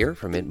Reynolds here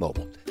from Mint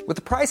Mobile. With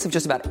the price of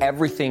just about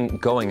everything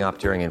going up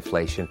during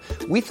inflation,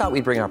 we thought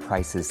we'd bring our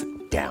prices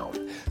down.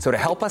 So to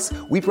help us,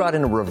 we brought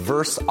in a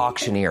reverse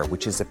auctioneer,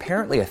 which is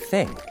apparently a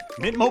thing.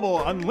 Mint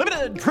Mobile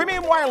Unlimited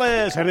Premium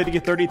Wireless. How to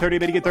get 30, 30,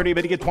 how to get 30,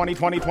 how to get 20,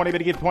 20, 20, how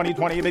to get 20,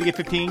 20, how to get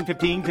 15,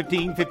 15,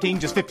 15, 15,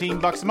 just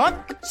 $15 a month?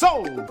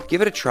 Sold!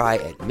 Give it a try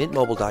at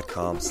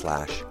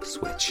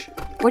mintmobile.com/switch.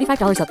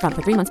 $45 up front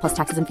for 3 months plus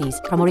taxes and fees.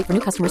 Promo rate for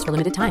new customers for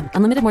limited time.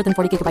 Unlimited more than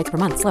 40 gigabytes per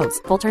month. Slows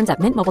full terms at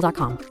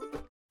mintmobile.com.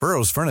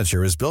 Burrow's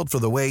furniture is built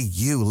for the way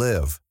you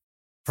live.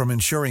 From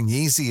ensuring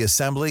easy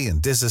assembly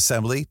and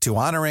disassembly to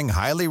honoring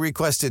highly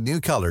requested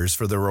new colors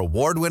for their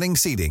award-winning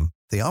seating,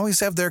 they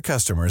always have their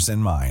customers in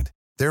mind.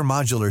 Their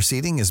modular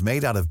seating is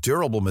made out of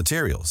durable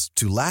materials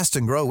to last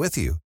and grow with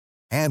you.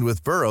 And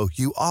with Burrow,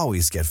 you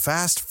always get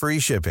fast, free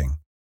shipping.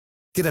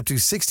 Get up to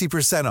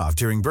 60% off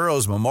during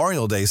Burrow's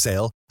Memorial Day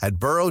sale at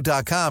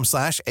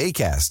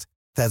burrow.com/ACAST.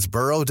 That's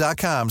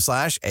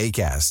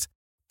burrow.com/ACAST.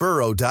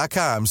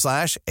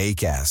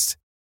 burrow.com/ACAST.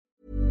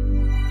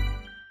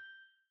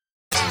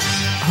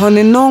 Har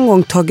ni någon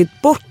gång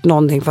tagit bort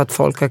någonting för att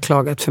folk har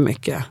klagat för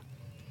mycket?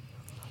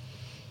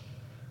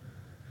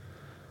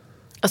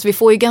 Alltså vi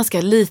får ju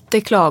ganska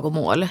lite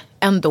klagomål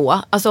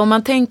ändå. Alltså om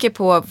man tänker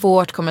på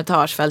vårt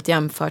kommentarsfält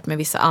jämfört med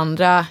vissa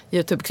andra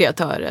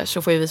YouTube-kreatörer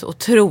så får vi så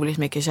otroligt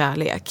mycket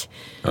kärlek.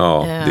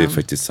 Ja, det är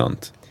faktiskt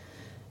sant.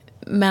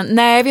 Men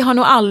nej, vi har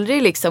nog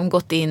aldrig liksom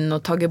gått in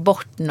och tagit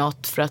bort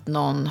något för att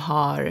någon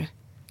har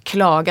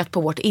klagat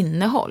på vårt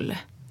innehåll.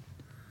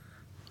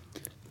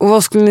 Och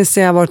vad skulle ni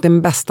säga har varit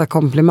den bästa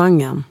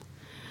komplimangen?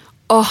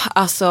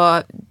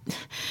 Alltså,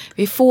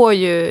 vi får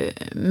ju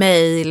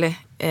mejl,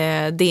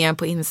 DM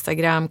på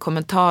Instagram,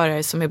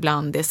 kommentarer som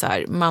ibland är så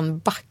här, man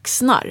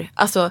baxnar.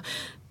 Alltså,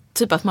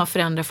 typ att man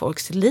förändrar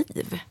folks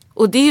liv.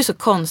 Och det är ju så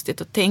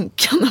konstigt att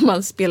tänka när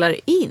man spelar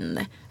in.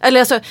 Eller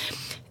alltså,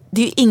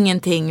 det är ju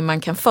ingenting man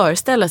kan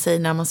föreställa sig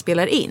när man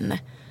spelar in.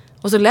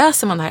 Och så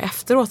läser man det här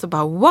efteråt och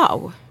bara,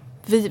 wow,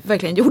 vi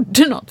verkligen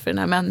gjorde något för den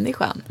här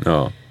människan.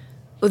 Ja.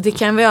 Och det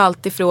kan vara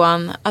allt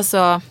ifrån,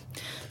 alltså,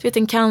 du vet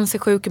en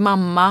cancersjuk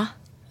mamma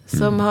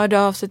som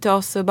hörde av sig till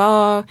oss och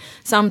bara,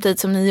 samtidigt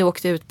som ni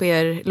åkte ut på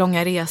er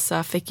långa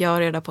resa fick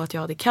jag reda på att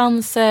jag hade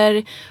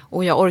cancer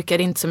och jag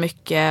orkade inte så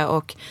mycket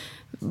och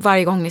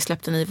varje gång ni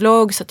släppte en ny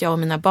vlogg så att jag och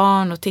mina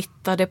barn och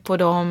tittade på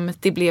dem,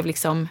 det blev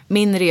liksom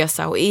min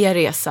resa och er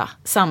resa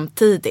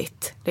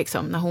samtidigt.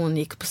 Liksom, när hon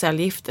gick på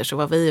cellgifter så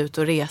var vi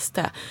ute och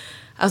reste.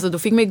 Alltså då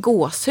fick man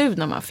gåshud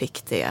när man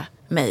fick det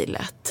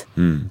mejlet.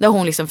 Där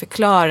hon liksom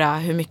förklarar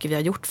hur mycket vi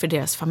har gjort för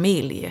deras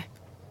familj.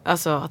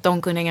 Alltså att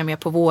de kunde hänga med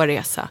på vår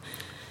resa.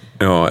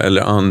 Ja,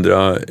 eller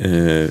andra,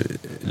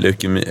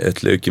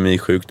 ett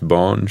leukemisjukt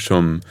barn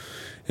som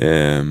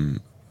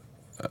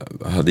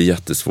hade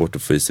jättesvårt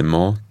att få i sig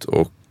mat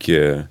och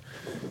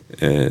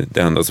det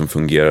enda som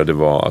fungerade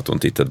var att de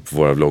tittade på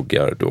våra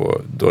vloggar.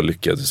 Då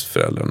lyckades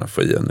föräldrarna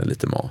få i henne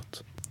lite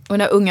mat. Och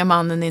den unga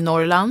mannen i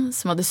Norrland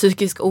som hade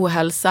psykisk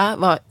ohälsa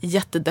var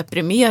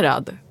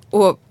jättedeprimerad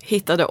och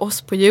hittade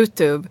oss på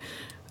YouTube.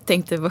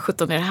 Tänkte, vad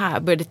 17 är det här?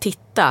 Började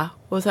titta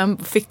och sen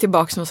fick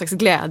tillbaka någon slags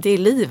glädje i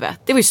livet.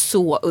 Det var ju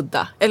så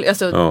udda.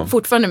 Alltså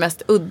fortfarande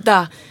mest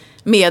udda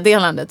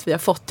meddelandet vi har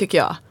fått tycker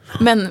jag.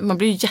 Men man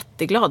blir ju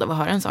jätteglad av att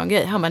höra en sån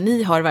grej. Han bara,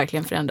 ni har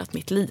verkligen förändrat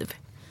mitt liv.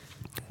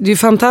 Det är ju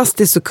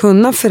fantastiskt att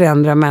kunna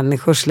förändra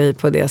människors liv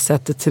på det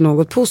sättet till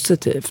något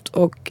positivt.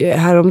 Och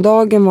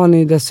häromdagen var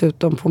ni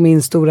dessutom på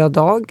min stora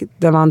dag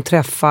där man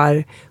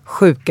träffar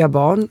sjuka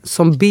barn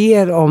som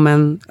ber om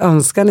en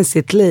önskan i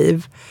sitt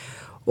liv.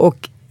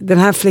 Och den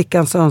här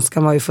flickans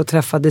önskan var ju att få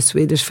träffa The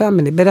Swedish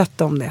Family.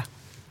 Berätta om det.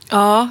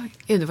 Ja,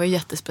 det var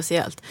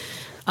jättespeciellt.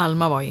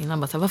 Alma var ju innan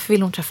bara, varför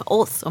vill hon träffa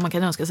oss? Om man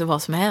kan önska sig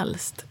vad som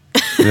helst.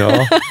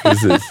 Ja,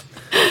 precis.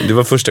 Det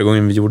var första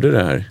gången vi gjorde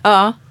det här.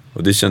 Ja.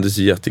 Och det kändes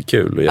ju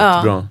jättekul och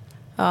jättebra.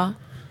 Ja.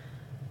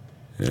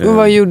 Och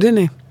vad gjorde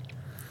ni?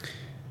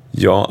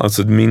 Ja,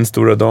 alltså min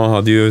stora dag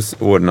hade ju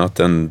ordnat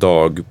en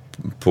dag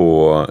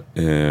på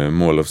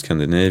Mall of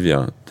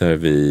Scandinavia där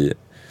vi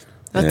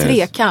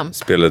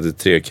spelade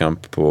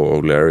trekamp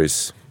på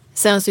O'Larrys.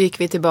 Sen så gick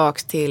vi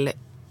tillbaks till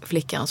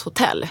flickans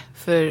hotell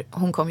för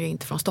hon kom ju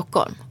inte från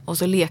Stockholm och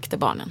så lekte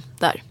barnen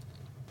där.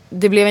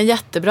 Det blev en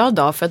jättebra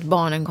dag för att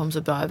barnen kom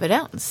så bra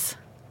överens.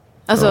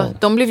 Alltså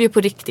de blev ju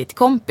på riktigt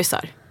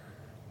kompisar.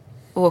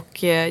 Och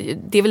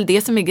det är väl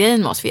det som är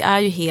grejen med oss. Vi är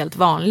ju helt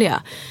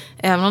vanliga.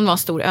 Även om det var en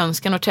stor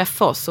önskan att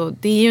träffa oss. Så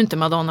det är ju inte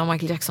Madonna och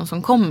Michael Jackson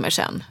som kommer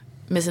sen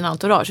med sin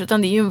entourage.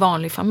 Utan det är ju en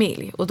vanlig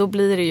familj. Och då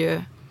blir det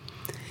ju...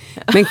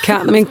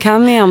 Men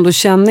kan ni ändå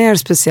känna er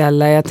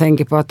speciella? Jag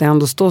tänker på att det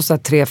ändå står så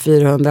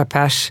 300-400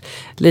 pers.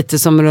 Lite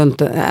som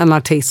runt en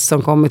artist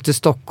som kommer till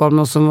Stockholm.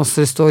 Och så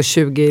måste det stå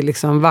 20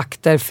 liksom,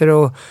 vakter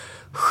för att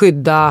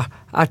skydda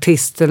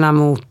artisterna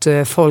mot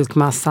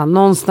folkmassan.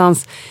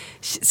 Någonstans...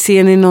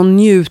 Ser ni någon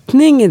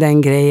njutning i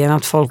den grejen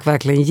att folk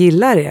verkligen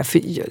gillar det?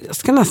 För jag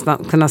ska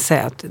nästan kunna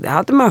säga att det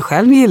hade man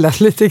själv gillat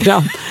lite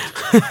grann.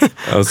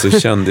 Alltså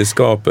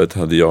kändisskapet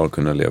hade jag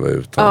kunnat leva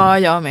utan. Ja,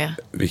 jag med.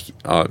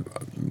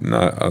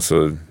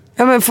 Alltså...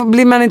 Ja, men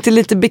blir man inte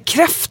lite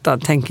bekräftad,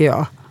 tänker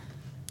jag?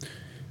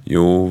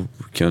 Jo,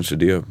 kanske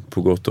det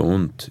på gott och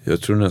ont.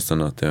 Jag tror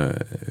nästan att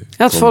det...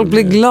 Att folk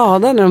blir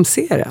glada när de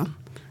ser den.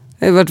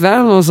 Det har varit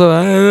värre och så...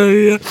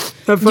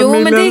 Jo,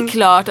 men det är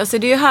klart. Alltså,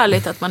 det är ju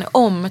härligt att man är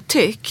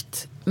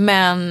omtyckt.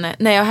 Men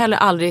nej, jag har heller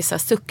aldrig så här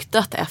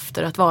suktat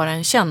efter att vara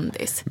en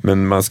kändis.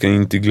 Men man ska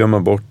inte glömma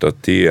bort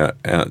att det är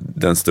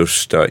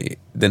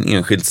den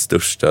enskilt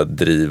största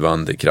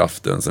drivande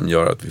kraften som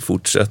gör att vi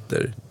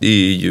fortsätter. Det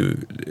är ju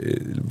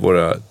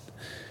våra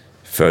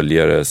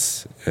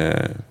följares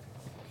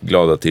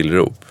glada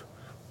tillrop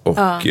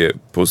och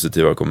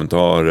positiva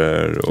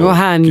kommentarer. Och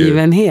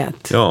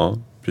hängivenhet. Ja,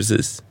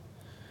 precis.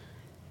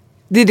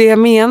 Det är det jag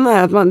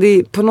menar, att det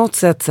är på något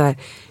sätt så här...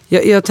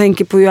 Jag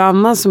tänker på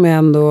Joanna som jag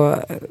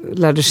ändå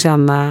lärde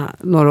känna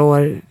några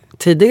år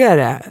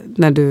tidigare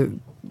när du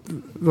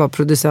var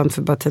producent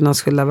för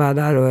Bettinas skilda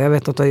världar, och jag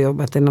vet att du har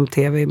jobbat inom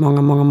tv i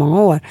många, många,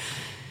 många år.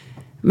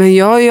 Men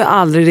jag har ju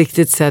aldrig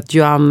riktigt sett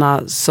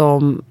Joanna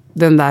som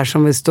den där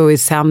som vill stå i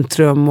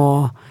centrum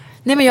och...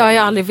 Nej, men jag har ju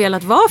aldrig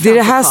velat vara framför det är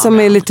det här kameran. som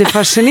är lite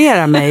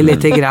fascinerar mig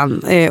lite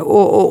grann.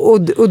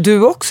 Och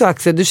du också,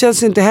 Axel. Du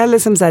känns ju inte heller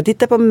som så här,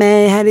 titta på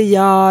mig, här är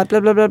jag,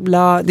 bla bla bla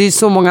bla. Det är ju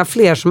så många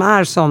fler som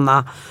är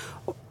såna.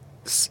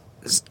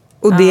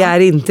 Och det är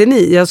inte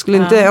ni. Jag skulle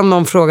inte, om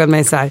någon frågade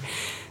mig så här,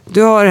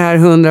 du har här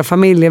 100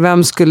 familjer,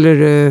 vem skulle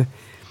du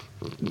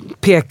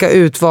peka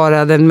ut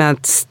vara den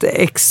mest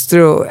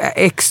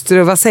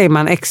vad säger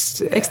man?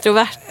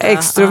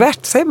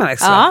 Extrovert, säger man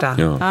extroverta?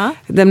 Ja.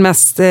 Den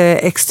mest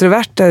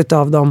extroverta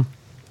utav dem.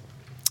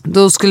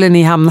 Då skulle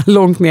ni hamna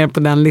långt ner på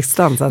den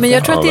listan. Så att men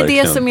jag tror att det är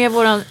verkligen.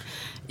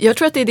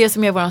 det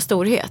som är våran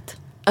storhet.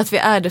 Att vi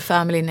är the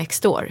family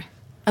next door.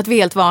 Att vi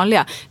är helt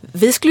vanliga.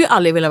 Vi skulle ju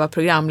aldrig vilja vara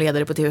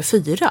programledare på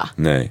TV4.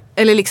 Nej.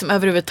 Eller liksom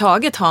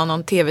överhuvudtaget ha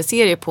någon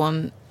tv-serie på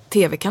en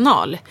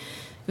tv-kanal.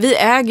 Vi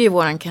äger ju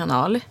våran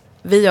kanal.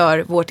 Vi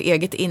gör vårt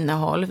eget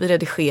innehåll. Vi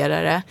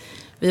redigerar det.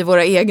 Vi är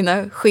våra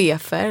egna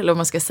chefer, eller vad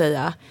man ska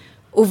säga.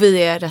 Och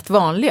vi är rätt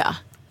vanliga.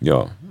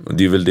 Ja, och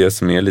det är väl det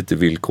som är lite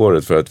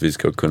villkoret för att vi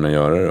ska kunna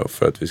göra det och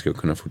för att vi ska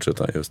kunna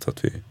fortsätta, just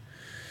att vi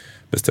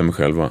bestämmer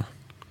själva.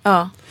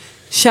 Ja.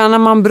 Tjänar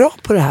man bra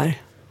på det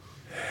här?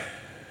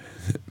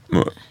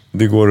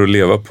 Det går att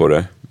leva på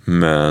det,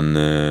 men...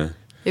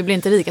 Vi blir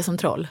inte rika som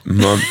troll.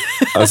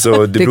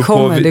 Alltså, det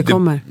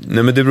kommer.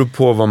 Nej, men det beror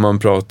på vad man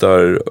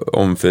pratar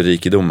om för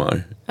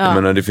rikedomar. Ja. Jag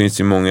menar, det finns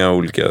ju många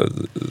olika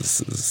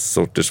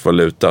sorters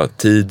valuta.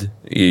 Tid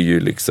är ju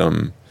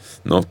liksom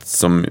något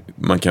som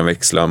man kan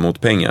växla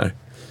mot pengar.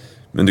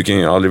 Men du kan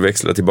ju aldrig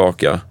växla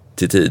tillbaka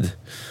till tid.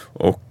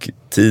 Och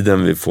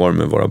tiden vi får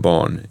med våra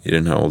barn i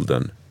den här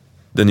åldern,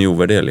 den är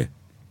ovärderlig.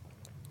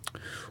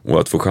 Och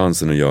att få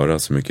chansen att göra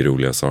så mycket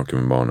roliga saker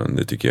med barnen,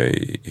 det tycker jag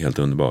är helt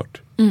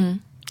underbart. Mm.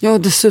 Ja,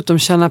 och dessutom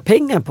tjäna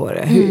pengar på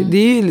det. Det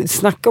är ju,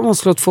 snacka om att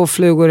slå 2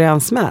 flugor i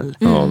en smäll.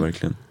 Ja,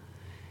 verkligen.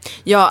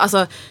 Ja,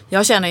 alltså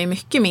jag tjänar ju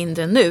mycket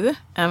mindre nu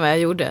än vad jag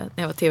gjorde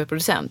när jag var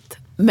tv-producent.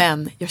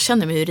 Men jag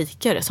känner mig ju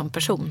rikare som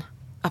person.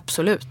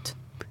 Absolut.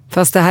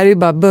 Fast det här är ju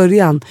bara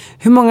början.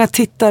 Hur många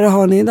tittare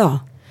har ni idag?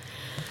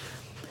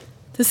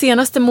 Den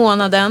senaste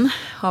månaden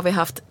har vi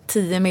haft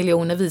 10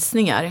 miljoner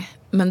visningar.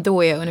 Men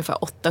då är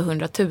ungefär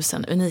 800 000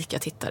 unika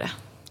tittare.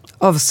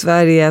 Av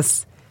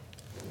Sveriges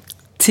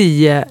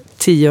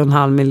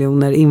 10,5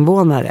 miljoner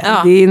invånare.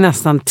 Ja. Det är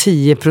nästan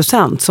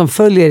 10% som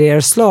följer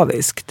er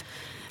slaviskt.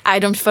 Nej,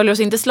 de följer oss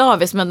inte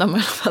slaviskt, men de har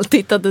i alla fall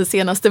tittat den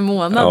senaste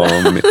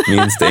månaden. Ja,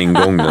 minst en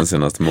gång den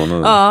senaste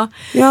månaden. Ja.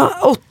 Ja,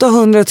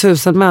 800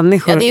 000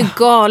 människor. Ja, det är ju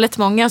galet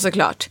många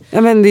såklart.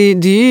 Ja, men det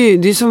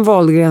är ju som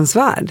Wahlgrens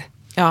värld.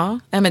 Ja,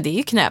 men det är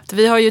ju knäppt.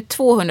 Vi har ju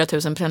 200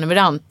 000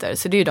 prenumeranter,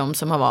 så det är ju de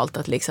som har valt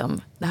att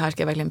liksom, det här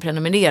ska jag verkligen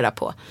prenumerera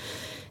på.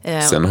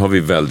 Sen har vi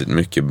väldigt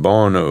mycket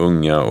barn och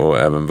unga och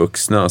även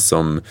vuxna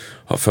som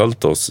har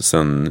följt oss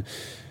sen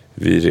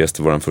vi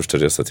reste vår första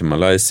resa till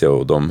Malaysia,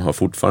 och de har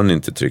fortfarande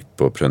inte tryckt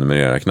på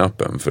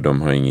prenumerera-knappen för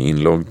de har ingen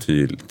inlogg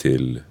till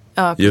YouTube.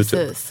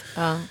 Precis.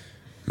 Ja.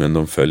 Men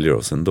de följer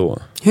oss ändå.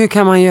 Hur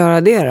kan man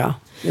göra det då?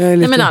 Nej,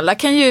 men alla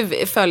kan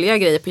ju följa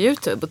grejer på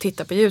YouTube och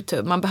titta på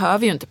YouTube. Man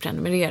behöver ju inte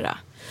prenumerera.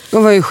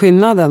 Och vad är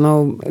skillnaden?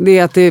 Och det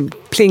är att det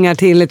plingar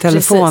till i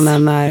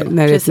telefonen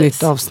när det är ett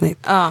nytt avsnitt.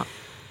 Ja.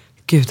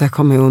 Gud, där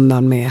kommer jag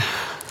undan med.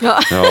 Ja,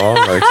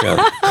 Verkligen.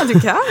 du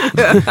kan.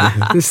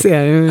 Du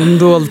ser, en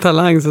dold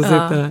talang som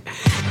sitter där.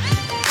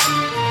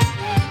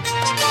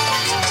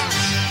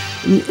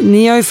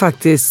 Ni har ju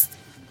faktiskt,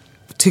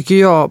 tycker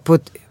jag, på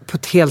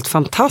ett helt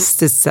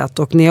fantastiskt sätt,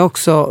 och ni har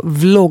också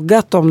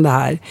vloggat om det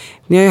här.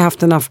 Ni har ju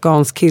haft en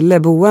afghansk kille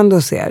boende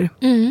hos er.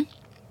 Mm.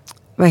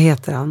 Vad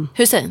heter han?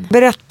 Hussein.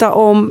 Berätta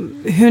om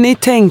hur ni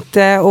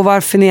tänkte och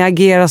varför ni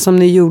agerade som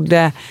ni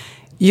gjorde.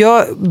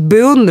 Jag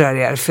beundrar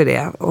er för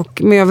det,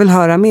 men jag vill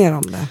höra mer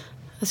om det.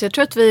 Alltså jag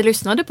tror att vi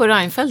lyssnade på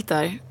Reinfeldt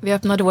där. Vi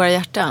öppnade våra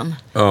hjärtan.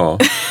 Ja,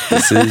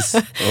 precis.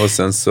 Och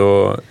sen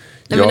så...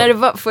 Nej, men när det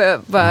var, får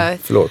jag bara...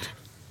 Förlåt.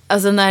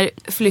 Alltså när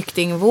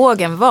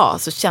flyktingvågen var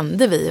så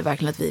kände vi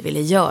verkligen att vi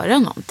ville göra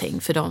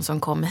någonting för de som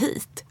kom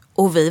hit.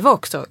 Och vi var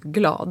också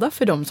glada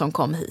för de som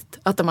kom hit.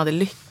 Att de hade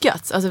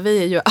lyckats. Alltså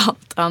vi är ju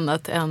allt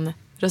annat än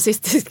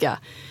rasistiska.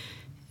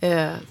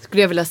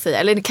 skulle jag vilja säga.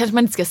 Eller det kanske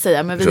man inte ska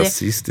säga. Men vi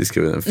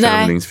rasistiska,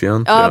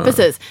 främlingsfientliga. Ja,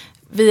 precis.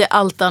 Vi är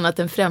allt annat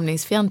än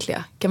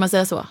främlingsfientliga. Kan man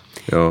säga så?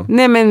 Ja.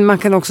 Nej, men man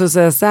kan också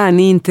säga så här,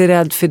 ni är inte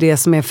rädd för det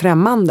som är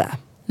främmande.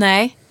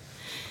 Nej.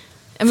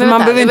 Men för man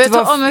behöver inte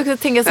vara... Om jag ska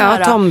tänka så här.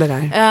 Ja, ta om det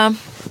där.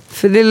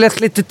 För det lät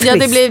lite trist. Ja,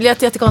 det blir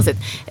jättekonstigt.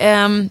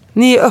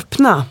 Ni är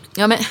öppna.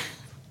 Ja, men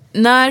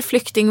när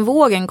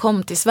flyktingvågen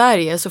kom till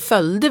Sverige så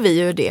följde vi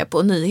ju det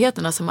på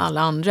nyheterna som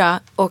alla andra.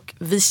 Och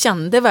vi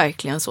kände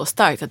verkligen så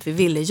starkt att vi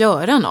ville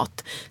göra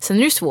något. Sen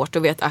är det svårt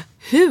att veta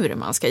hur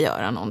man ska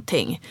göra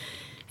någonting.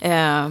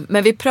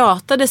 Men vi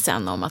pratade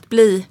sen om att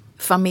bli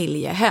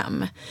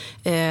familjehem.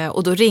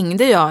 Och då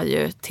ringde jag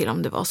ju till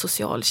om det var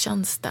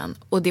socialtjänsten.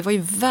 Och det var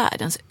ju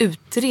världens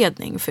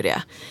utredning för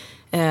det.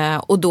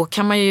 Och då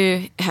kan man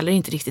ju heller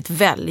inte riktigt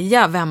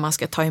välja vem man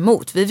ska ta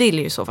emot. Vi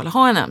ville ju i så fall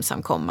ha en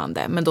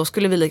ensamkommande. Men då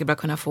skulle vi lika bra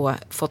kunna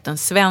fått en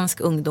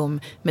svensk ungdom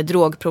med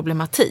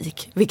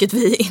drogproblematik. Vilket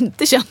vi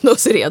inte kände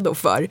oss redo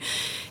för.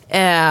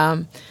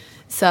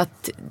 Så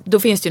att då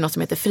finns det ju något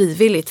som heter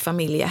frivilligt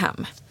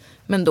familjehem.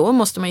 Men då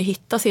måste man ju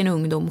hitta sin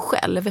ungdom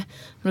själv.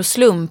 Men då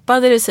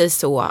slumpade det sig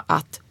så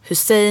att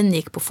Hussein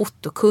gick på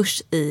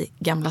fotokurs i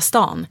Gamla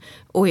stan.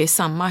 Och i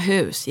samma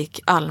hus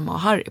gick Alma och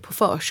Harry på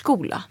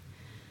förskola.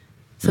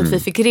 Så att vi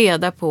fick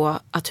reda på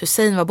att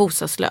Hussein var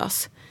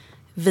bostadslös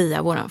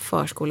via vår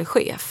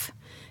förskolechef.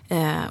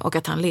 Och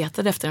att han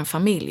letade efter en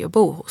familj att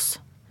bo hos.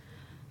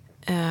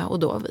 Och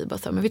då var vi bara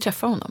så, men vi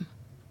träffar honom.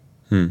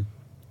 Mm.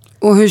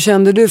 Och hur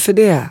kände du för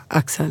det,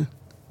 Axel?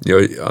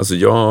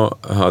 Jag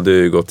hade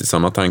ju gått i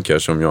samma tankar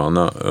som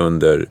Johanna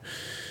under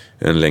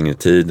en längre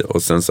tid.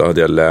 Och sen så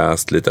hade jag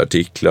läst lite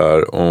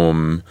artiklar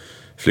om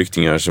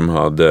flyktingar som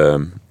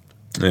hade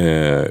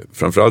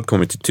framförallt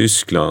kommit till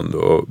Tyskland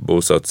och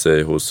bosatt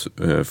sig hos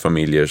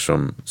familjer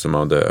som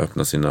hade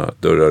öppnat sina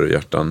dörrar och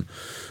hjärtan.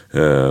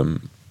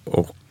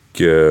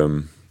 Och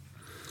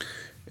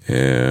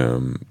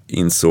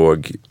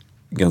insåg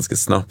ganska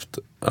snabbt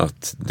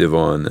att det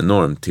var en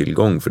enorm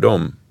tillgång för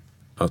dem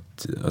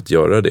att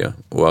göra det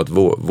och att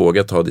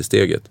våga ta det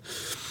steget.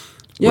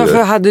 Ja,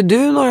 för hade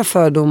du några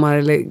fördomar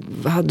eller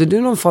hade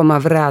du någon form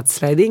av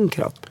rädsla i din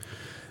kropp?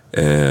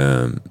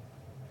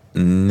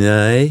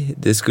 Nej,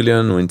 det skulle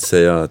jag nog inte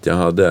säga att jag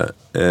hade.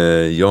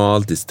 Jag har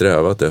alltid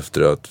strävat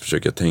efter att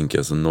försöka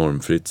tänka så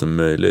normfritt som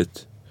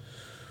möjligt.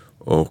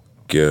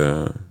 Och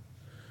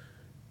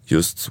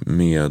just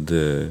med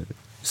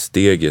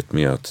steget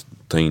med att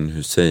ta in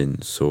Hussein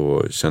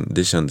så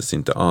det kändes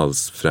inte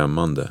alls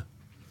främmande.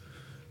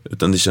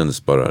 Utan det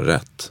kändes bara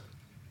rätt.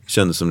 Det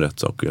kändes som rätt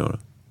sak att göra.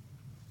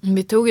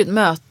 Vi tog ett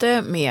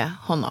möte med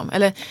honom.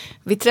 Eller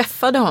vi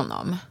träffade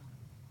honom.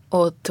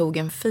 Och tog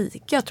en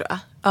fika, tror jag.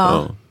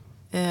 Ja.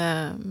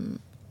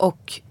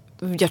 Och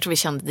jag tror vi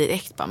kände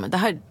direkt bara, men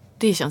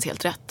det känns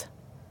helt rätt.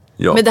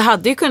 Ja. Men det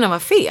hade ju kunnat vara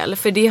fel.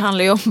 För det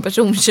handlar ju om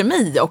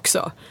personkemi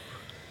också.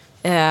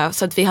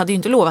 Så att vi hade ju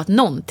inte lovat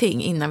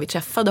någonting innan vi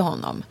träffade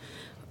honom.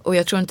 Och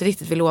jag tror inte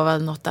riktigt vi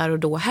lovade något där och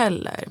då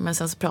heller. Men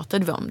sen så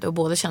pratade vi om det och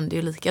båda kände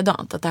ju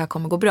likadant. Att det här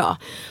kommer gå bra.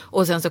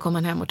 Och sen så kom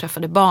han hem och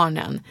träffade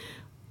barnen.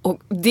 Och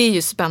det är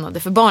ju spännande.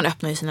 För barn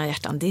öppnar ju sina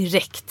hjärtan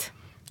direkt.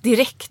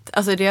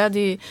 Alltså det hade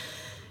ju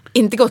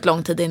inte gått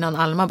lång tid innan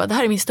Alma bara, det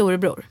här är min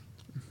storebror.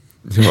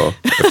 Ja,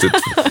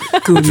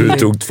 jag tror det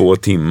tog 2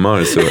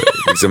 timmar så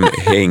liksom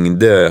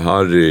hängde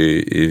Harry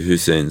i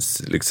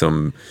Husseins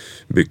liksom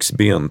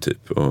byxben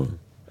typ. Och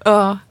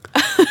ja.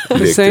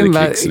 Hussein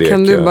bara,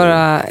 kan du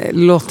bara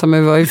låta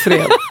mig vara i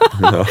fred?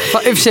 Ja. I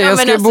och för sig, jag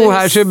ska bo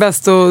här så det är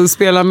bäst att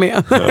spela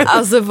med. Ja.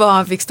 Alltså vad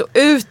han fick stå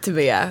ut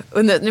med.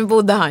 Och nu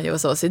bodde han ju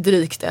hos oss i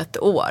drygt 1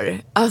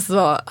 år.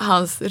 Alltså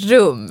hans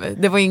rum,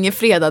 det var ingen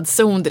fredad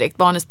zon direkt.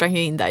 Barnen sprang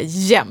in där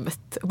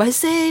jämt. Och bara,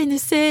 Hussein.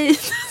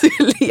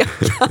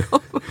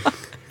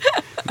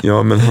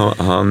 Ja, men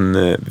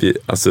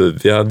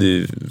vi hade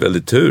ju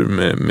väldigt tur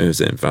med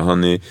Hussein. För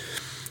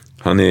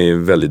han är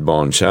väldigt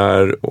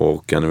barnkär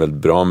och han är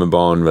väldigt bra med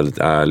barn, väldigt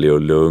ärlig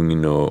och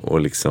lugn och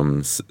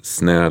liksom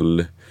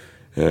snäll.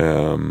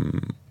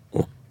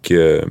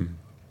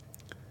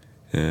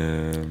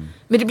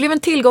 Men det blev en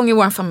tillgång i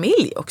vår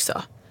familj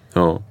också.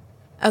 Ja.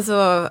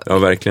 Alltså, ja,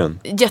 verkligen.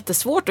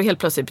 Jättesvårt att helt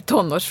plötsligt bli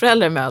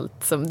tonårsförälder med allt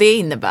som det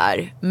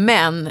innebär.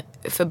 Men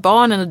för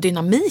barnen och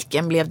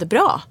dynamiken blev det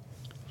bra.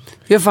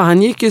 Ja, för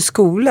han gick ju i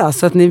skola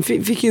så att ni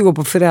fick ju gå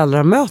på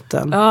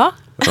föräldramöten. Ja.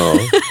 Ja.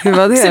 Hur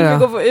var det då? Så vi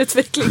går på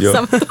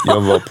utvecklingssamtal.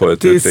 Jag var på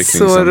ett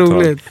utvecklingssamtal. Det är så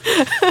roligt.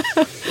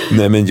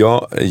 Nej, men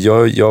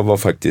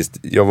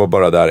jag var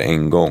bara där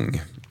en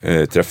gång.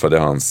 Träffade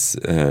hans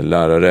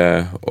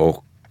lärare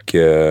och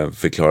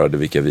förklarade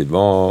vilka vi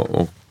var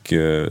och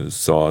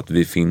sa att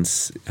vi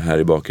finns här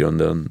i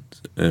bakgrunden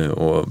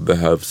och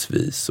behövs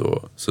vi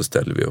så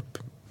ställer vi upp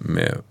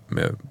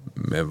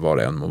med vad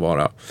det än må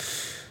vara.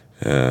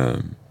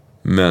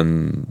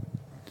 Men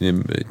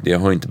det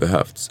har inte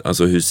behövts.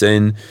 Alltså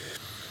Hussein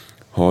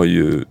har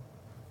ju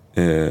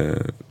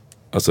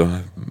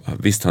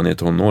visst, han är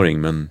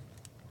tonåring, men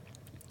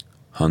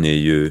han är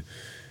ju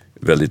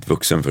väldigt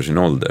vuxen för sin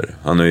ålder.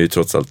 Han har ju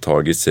trots allt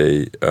tagit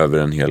sig över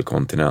en hel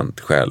kontinent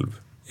själv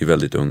i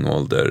väldigt ung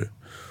ålder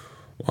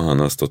Och han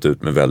har stått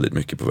ut med väldigt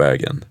mycket på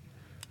vägen.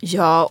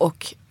 Ja,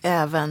 och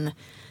även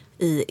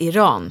i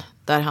Iran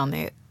där han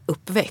är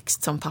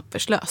uppväxt som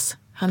papperslös.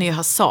 Han är ju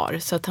hazar,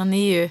 så att han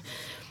är ju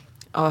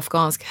av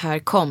afghansk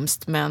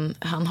härkomst, men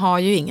han har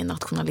ju ingen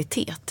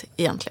nationalitet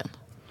egentligen.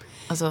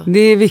 Alltså... Det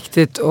är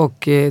viktigt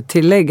att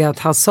tillägga att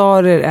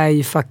hazarer är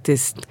ju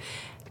faktiskt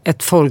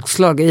ett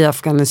folkslag i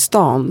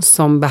Afghanistan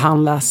som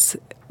behandlas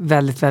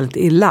väldigt, väldigt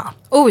illa.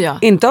 Oh ja.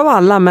 Inte av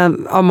alla,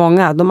 men av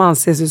många. De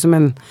anses ju som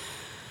en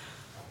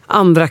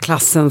andra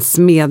klassens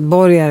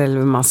medborgare, eller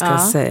vad man ska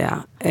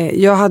säga.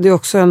 Jag hade ju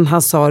också en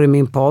hazar i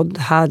min podd,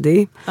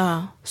 Hadi,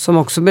 som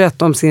också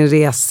berättade om sin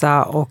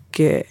resa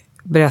och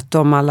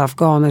berättade om alla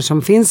afghaner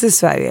som finns i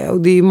Sverige.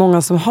 Och det är ju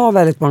många som har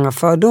väldigt många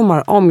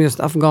fördomar om just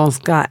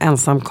afghanska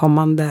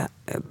ensamkommande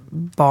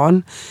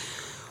barn.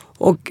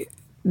 Och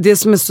det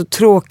som är så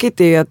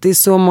tråkigt är ju att det är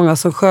så många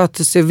som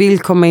sköter sig och vill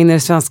komma in i det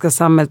svenska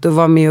samhället och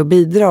vara med och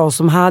bidra. Och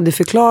som Hadi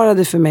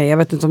förklarade för mig, jag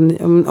vet inte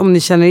om ni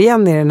känner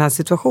igen er i den här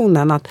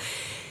situationen, att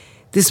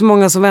det är så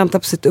många som väntar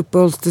på sitt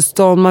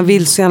uppehållstillstånd. Man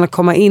vill så gärna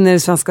komma in i det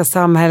svenska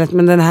samhället,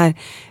 men den här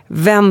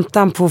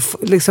väntan på,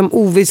 liksom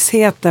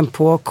ovissheten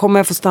på, kommer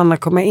jag få stanna,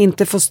 kommer jag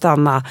inte få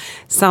stanna,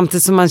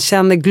 samtidigt som man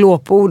känner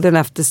glåporden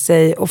efter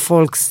sig och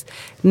folks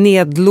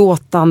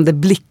nedlåtande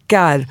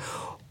blickar.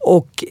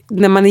 Och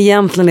när man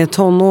egentligen är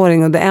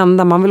tonåring och det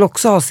enda, man vill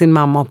också ha sin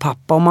mamma och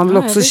pappa, och man vill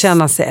också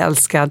känna sig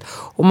älskad,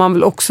 och man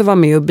vill också vara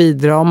med och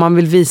bidra, och man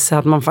vill visa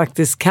att man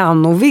faktiskt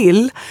kan och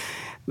vill.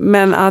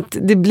 Men att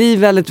det blir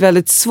väldigt,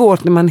 väldigt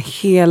svårt när man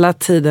hela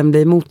tiden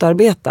blir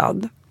motarbetad.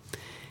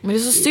 Men det är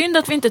så synd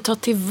att vi inte tar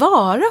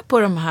tillvara på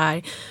de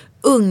här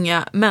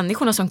unga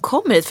människorna som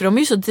kommer hit, för de är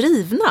ju så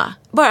drivna.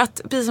 Bara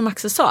att, precis som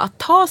Axel sa, att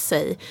ta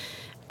sig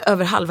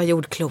över halva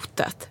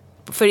jordklotet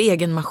för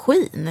egen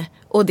maskin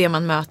och det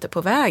man möter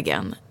på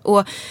vägen.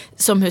 Och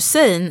som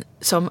Hussein,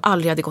 som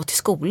aldrig hade gått i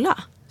skola,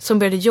 som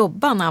började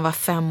jobba när han var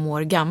 5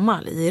 år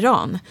gammal i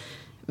Iran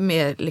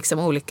med liksom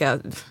olika,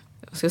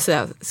 ska jag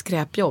säga,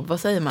 skräpjobb, vad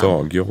säger man?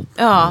 Dagjobb.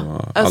 Ja,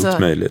 alltså, allt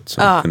möjligt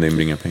som kunde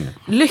inbringa pengar.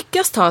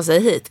 Lyckas ta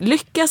sig hit,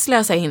 lyckas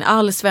läsa in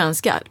all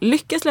svenska,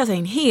 lyckas läsa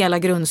in hela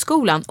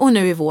grundskolan, och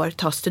nu i vår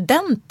tar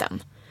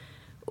studenten.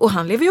 Och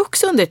han lever ju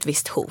också under ett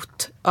visst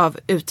hot av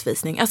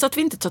utvisning. Alltså att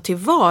vi inte tar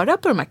tillvara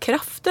på de här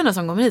krafterna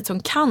som kommer hit, som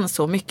kan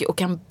så mycket och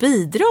kan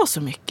bidra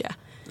så mycket.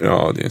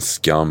 Ja, det är en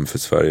skam för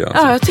Sverige.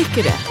 Alltså. Ja, jag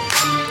tycker det.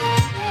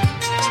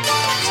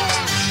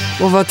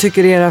 Och vad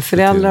tycker era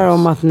föräldrar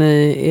om att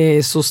ni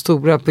är så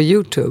stora på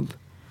YouTube?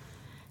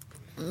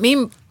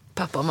 Min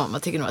pappa och mamma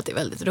tycker nog att det är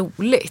väldigt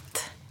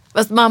roligt.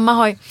 Fast mamma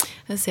har ju,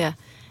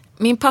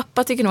 min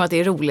pappa tycker nog att det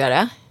är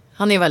roligare.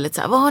 Han är väldigt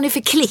så här, vad har ni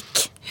för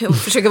klick? Jag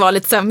försöker vara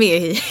lite så här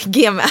med i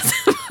gamet.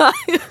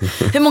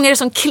 Hur många är det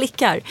som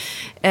klickar?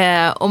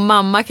 Och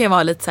mamma kan ju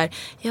vara lite så här,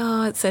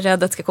 jag är så rädd att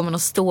det ska komma någon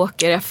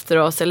stalker efter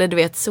oss. Eller du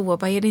vet, så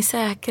bara, är ni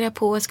säkra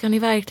på, ska ni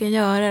verkligen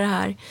göra det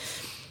här?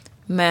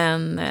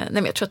 Men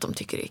jag tror att de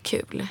tycker det är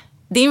kul.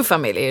 Din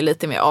familj är ju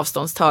lite mer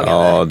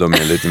avståndstagande. Ja, de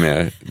är lite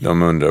mer,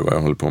 de undrar vad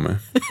jag håller på med.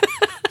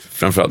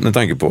 Framförallt med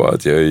tanke på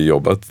att jag har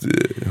jobbat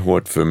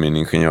hårt för min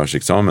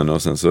ingenjörsexamen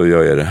och sen så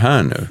gör jag det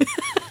här nu.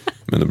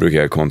 Men då brukar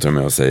jag kontra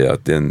med att säga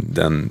att det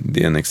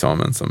är en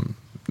examen som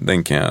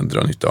den kan jag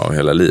dra nytta av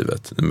hela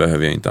livet. Den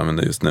behöver jag inte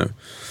använda just nu.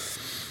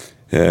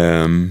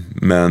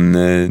 Men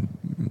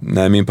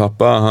nej, min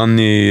pappa, han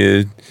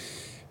är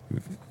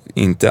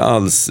inte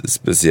alls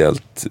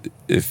speciellt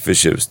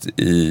förtjust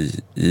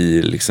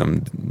i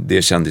liksom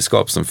det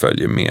kändisskap som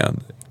följer med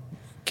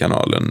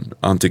kanalen.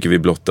 Han tycker vi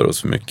blottar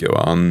oss för mycket och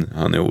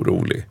han är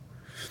orolig.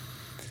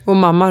 Och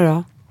mamma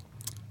då?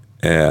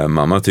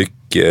 Mamma tycker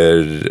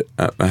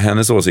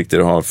hennes åsikter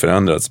har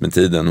förändrats med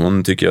tiden.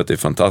 Hon tycker att det är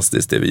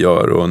fantastiskt det vi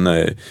gör, och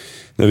när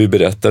vi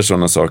berättar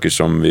sådana saker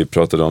som vi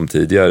pratade om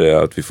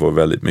tidigare, att vi får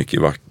väldigt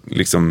mycket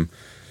liksom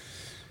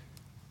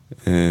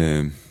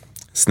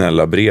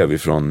snälla brev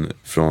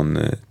från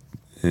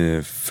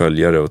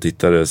följare och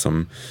tittare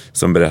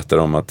som berättar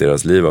om att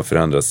deras liv har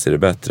förändrats till det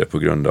bättre på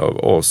grund av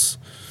oss,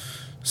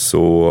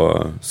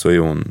 så är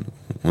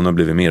hon har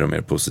blivit mer och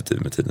mer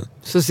positiv med tiden.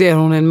 Så ser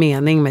hon en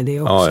mening med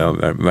det också? Ja,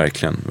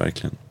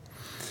 verkligen.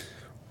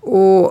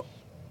 Och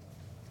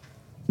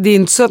det är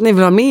inte så att ni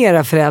vill ha med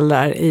era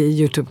föräldrar i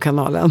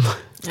YouTube-kanalen?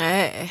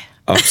 Nej.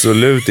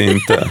 Absolut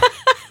inte.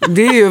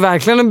 Det är ju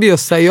verkligen en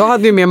bjussa. Jag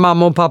hade ju med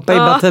mamma och pappa i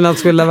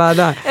Batinas skilda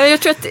världar. Jag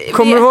tror att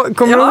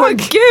kommer du ihåg?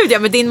 Gud, ja,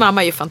 men din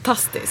mamma är ju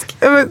fantastisk.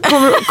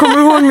 Kommer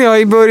du ihåg när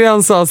jag i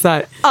början sa så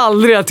här,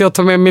 aldrig att jag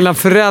tar med mina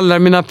föräldrar,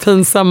 mina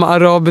pinsamma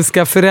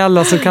arabiska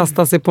föräldrar som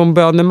kastar sig på en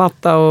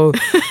bönematta och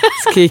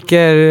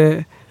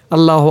skriker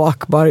Allahu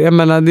Akbar. Jag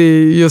menar, det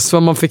är just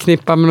vad man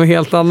förknippar med något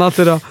helt annat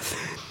idag.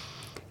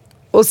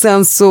 Och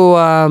sen så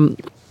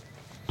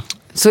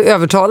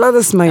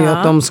övertalades man ju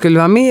att de skulle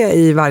vara med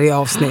i varje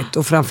avsnitt,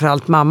 och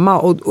framförallt mamma.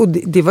 Och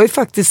det var ju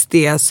faktiskt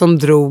det som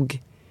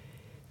drog...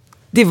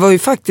 Det var ju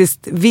faktiskt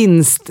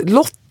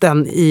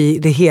vinstlotten i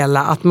det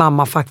hela, att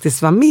mamma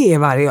faktiskt var med i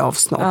varje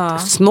avsnitt.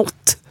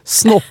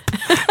 Snopp.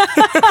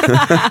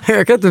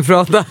 Jag kan inte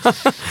prata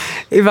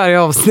i varje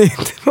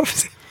avsnitt.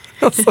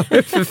 Alltså, det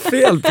är för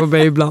fel på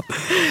mig ibland.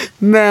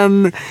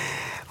 Men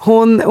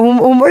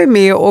hon var ju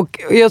med och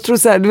jag tror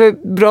så här, det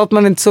var bra att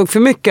man inte såg för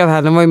mycket av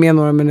henne. Hon var ju med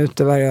några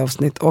minuter varje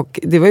avsnitt. Och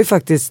det var ju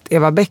faktiskt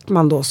Eva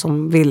Bäckman då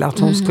som ville att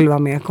hon skulle vara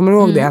med. Kommer du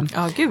ihåg det?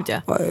 Ja, gud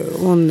ja.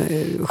 Hon,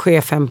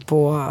 chefen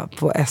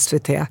på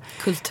SVT.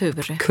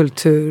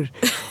 Kultur.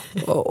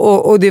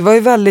 Och det var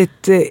ju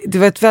det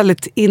var ett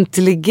väldigt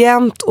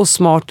intelligent och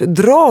smart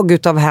drag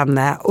utav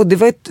henne. Och det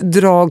var ett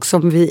drag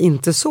som vi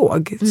inte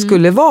såg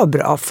skulle vara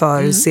bra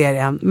för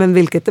serien. Men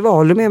vilket det var,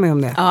 håller du med mig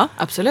om det? Ja,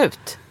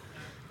 absolut.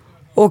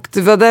 Och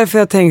det var därför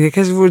jag tänkte det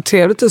kanske vore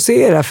trevligt att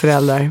se era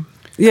föräldrar.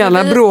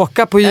 Gärna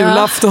bråka på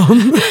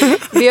julafton.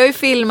 Vi har ju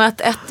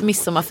filmat ett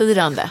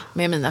midsommarfirande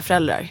med mina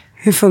föräldrar.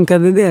 Hur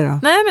funkade det då?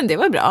 Nej, men det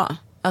var bra.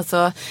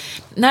 Alltså,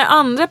 när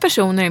andra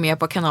personer är med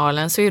på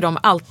kanalen så är de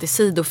alltid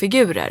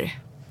sidofigurer.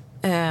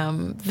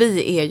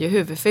 Vi är ju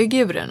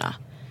huvudfigurerna.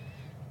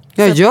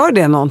 Jag gör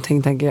det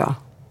någonting, tänker jag.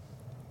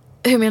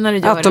 Hur menar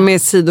du? Att de är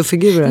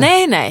sidofigurer?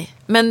 Nej.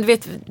 Men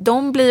vet,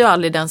 de blir ju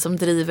aldrig den som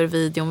driver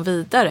videon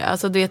vidare.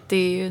 Alltså du vet, det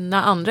är ju,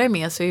 när andra är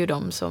med så är ju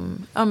de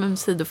som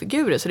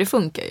sidofigurer. Så det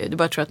funkar ju. Du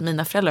bara tror att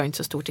mina föräldrar har inte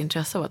så stort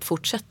intresse av att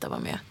fortsätta vara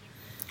med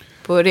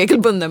på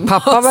regelbunden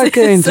basis. Pappa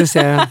verkar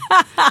intresserad.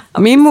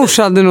 Min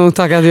morsa hade nog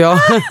tackat ja.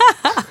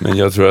 Men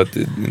jag tror att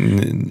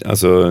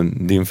alltså,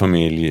 din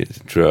familj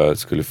tror jag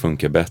skulle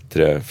funka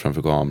bättre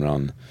framför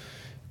kameran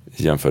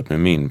jämfört med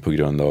min, på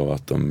grund av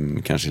att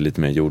de kanske är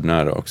lite mer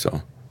jordnära också.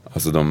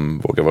 Alltså de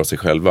vågar vara sig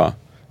själva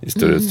i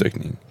större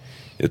utsträckning.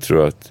 Jag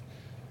tror att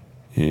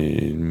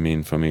i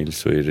min familj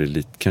så är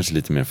det kanske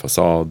lite mer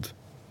fasad.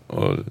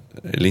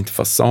 Eller inte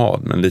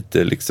fasad, men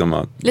lite liksom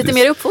att... Lite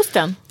mer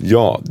uppfostran?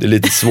 Ja, det är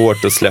lite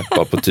svårt att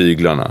släppa på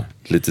tyglarna.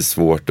 Lite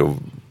svårt att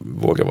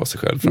våga vara sig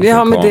själv framför det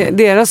har med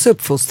deras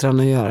uppfostran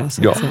att göra.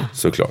 Så ja, att säga.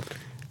 Såklart.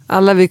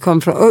 Alla vi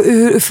kom från... Och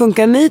hur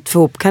funkar ni två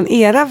ihop? Kan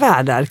era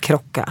världar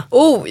krocka?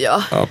 Oh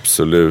ja.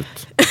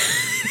 Absolut.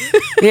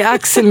 Är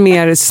Axel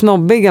mer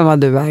snobbig än vad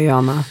du är,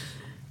 Johanna?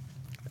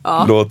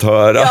 Ja. Låt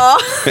höra. Ja.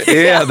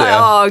 Är det?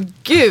 Ja,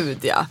 gud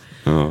ja.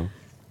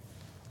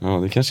 Ja,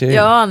 det kanske är.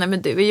 Ja, nej,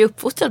 men du är ju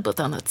uppfostrad på ett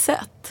annat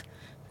sätt.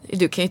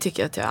 Du kan ju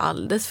tycka att jag är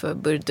alldeles för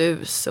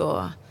burdus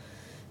och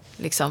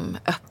liksom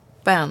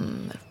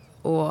öppen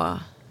och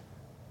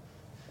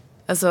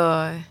alltså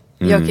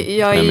jag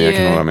är men jag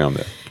kan hålla med om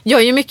det.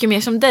 Jag är ju mycket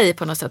mer som dig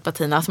på något sätt,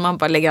 Bettina. Alltså man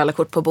bara lägger alla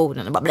kort på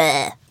borden och bara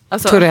blä.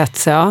 Alltså,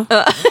 Tourettes, ja.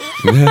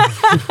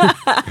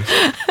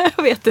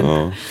 Jag vet inte.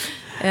 Ja.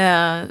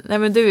 Nej,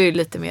 men du är ju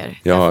lite mer.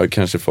 Jag har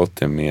kanske fått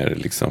det mer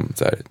liksom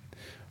så här.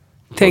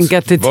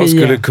 Tänka till 10. Vad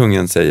skulle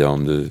kungen säga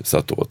om du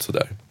satt åt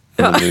sådär?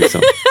 Ja.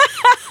 Liksom...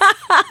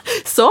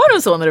 Sa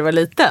du så när du var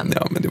liten?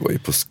 Ja, men det var ju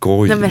på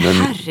skoj. Nej, men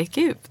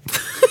herregud.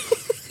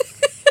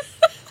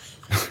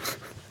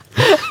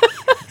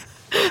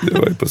 Det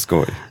var ju på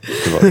skoj.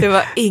 Det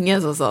var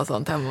ingen som sa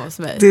sånt hemma hos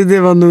mig. Det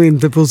var nog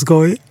inte på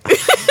skoj.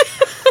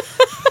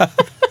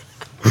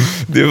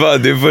 Det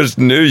är först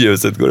nu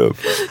ljuset går upp.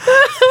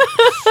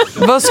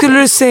 Vad skulle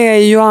du säga är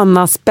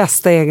Johannas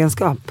bästa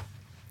egenskap?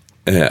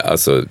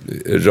 Alltså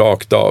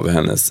rakt av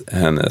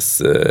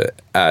hennes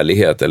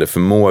ärlighet eller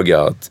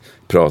förmåga att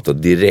prata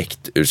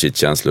direkt ur sitt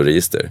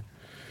känsloregister.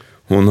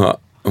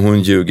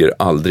 Hon ljuger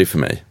aldrig för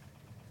mig.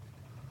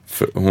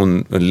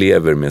 Hon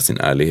lever med sin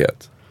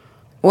ärlighet.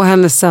 Och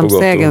hennes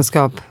sämsta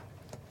egenskap?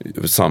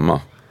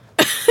 Samma.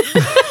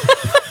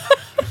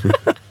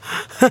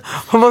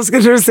 Och vad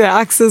skulle du säga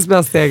Axels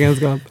bästa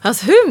egenskap?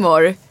 Hans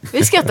humor.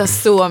 Vi skrattar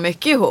så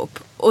mycket ihop.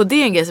 Och det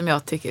är en grej som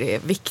jag tycker är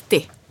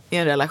viktig i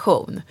en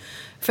relation.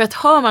 För att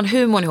har man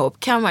humorn ihop,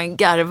 kan man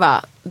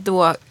garva,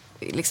 då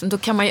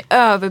kan man ju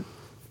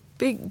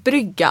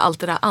överbrygga allt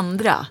det där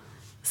andra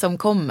som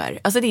kommer.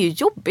 Alltså det är ju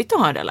jobbigt att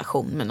ha en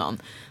relation med någon.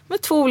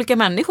 Med två olika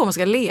människor, man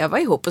ska leva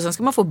ihop och sen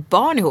ska man få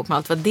barn ihop med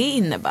allt vad det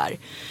innebär.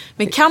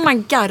 Men kan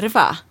man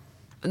garva,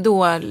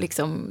 då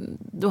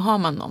har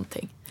man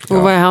någonting. Och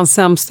vad är hans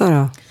sämsta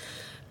då?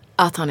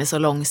 Att han är så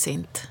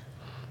långsint.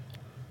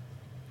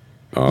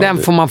 Ja, den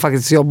får man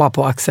faktiskt jobba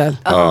på, Axel.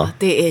 Ja,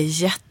 det är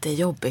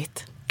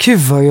jättejobbigt. Gud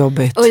vad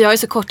jobbigt. Och jag är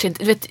så kortsint.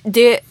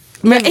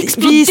 Men jag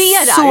exploderar. Vi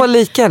är så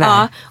lika där.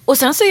 Ja, och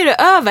sen så är det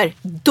över.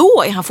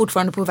 Då är han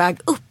fortfarande på väg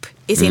upp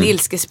i sin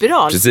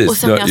ilskespiral. Precis, och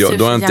sen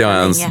då är inte jag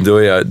ens. Då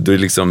är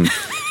liksom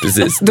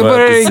precis. Då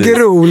börjar det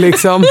gro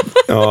liksom.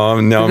 Ja,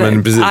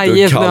 men precis.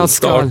 Då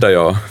kallstartar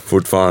jag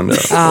fortfarande.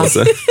 Ja.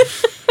 Alltså.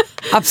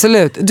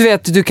 Absolut. Du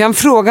vet, du kan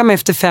fråga mig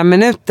efter 5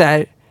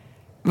 minuter.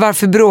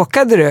 Varför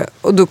bråkade du?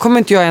 Och då kommer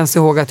inte jag ens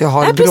ihåg att jag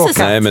har bråkat.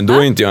 Nej, men då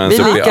är inte jag ens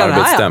uppe i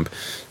arbetstemp.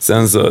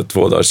 Sen så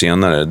 2 dagar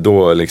senare,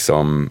 då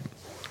liksom...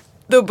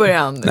 Då börjar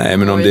han... Nej,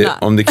 men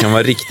om det kan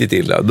vara riktigt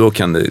illa, då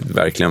kan det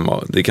verkligen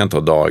vara... Det kan ta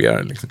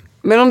dagar liksom.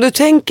 Men om du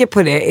tänker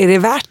på det, är det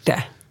värt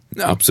det?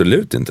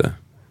 Absolut inte.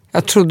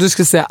 Jag trodde du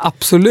skulle säga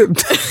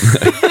absolut.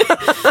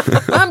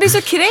 Han blir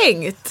så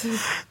kränkt.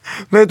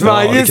 Vet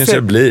vad, ja, det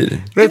kanske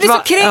blir. Jag blir så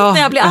kränkt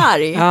när jag blir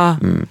arg. Ja.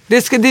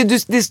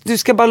 Du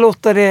ska bara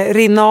låta det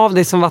rinna av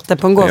dig som vatten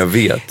på en gås. Jag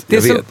vet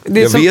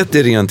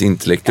det rent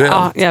intellektuellt.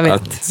 Ja, jag vet.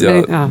 Att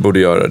jag borde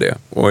göra det.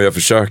 Och jag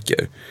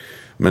försöker.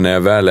 Men när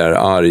jag väl är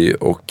arg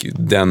och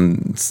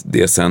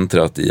det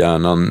centrat i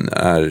hjärnan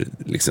är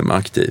liksom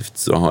aktivt,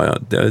 så har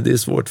jag, det är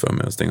svårt för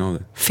mig att stänga av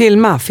det.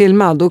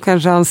 Filma, då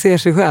kanske han ser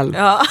sig själv.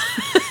 Ja.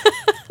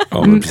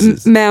 Ja, men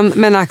precis.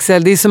 Men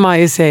Axel, det är som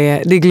Maja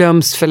säger, det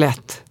glöms för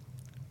lätt.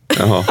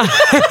 Jaha.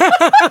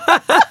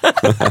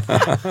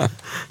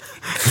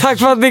 Tack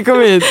för att ni kom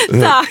hit.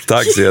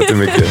 Tack så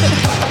jättemycket.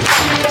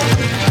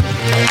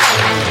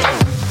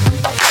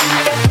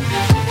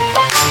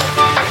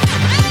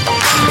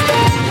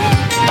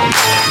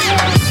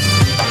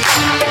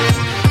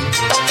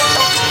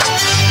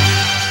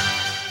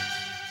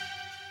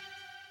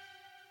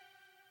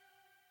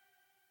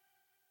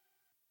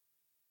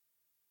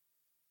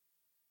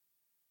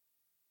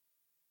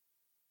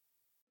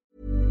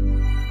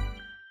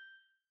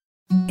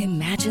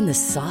 Imagine the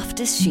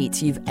softest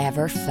sheets you've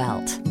ever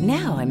felt.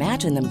 Now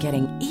imagine them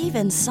getting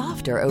even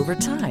softer over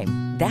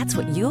time. That's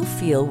what you'll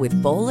feel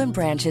with Boll &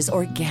 Branch's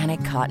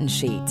organic cotton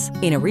sheets.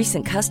 In a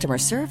recent customer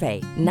survey,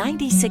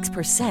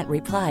 96%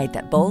 replied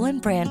that Boll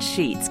 & Branch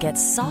sheets get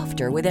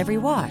softer with every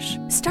wash.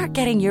 Start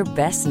getting your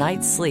best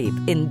night's sleep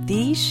in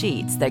these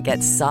sheets that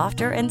get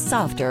softer and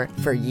softer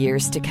for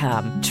years to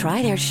come.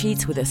 Try their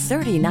sheets with a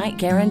 30-night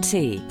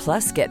guarantee.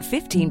 Plus, get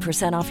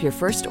 15% off your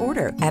first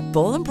order at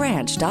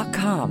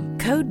bollandbranch.com.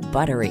 Code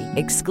BUTTERY.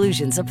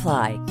 Exclusions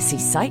apply. See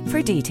site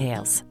for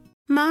details.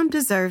 Mom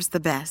deserves the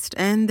best,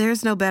 and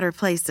there's no better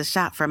place to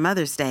shop for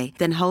Mother's Day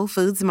than Whole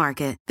Foods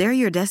Market. They're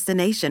your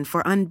destination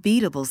for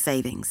unbeatable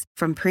savings,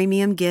 from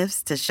premium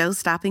gifts to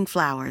show-stopping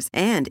flowers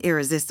and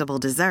irresistible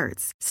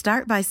desserts.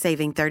 Start by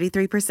saving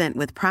 33%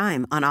 with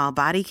Prime on all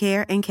body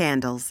care and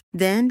candles.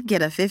 Then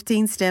get a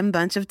 15-stem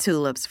bunch of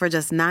tulips for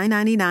just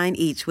 $9.99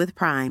 each with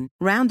Prime.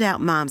 Round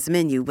out Mom's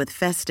menu with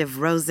festive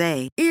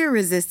rosé,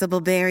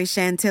 irresistible berry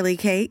chantilly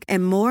cake,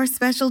 and more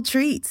special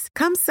treats.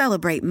 Come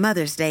celebrate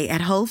Mother's Day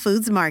at Whole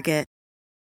Foods Market.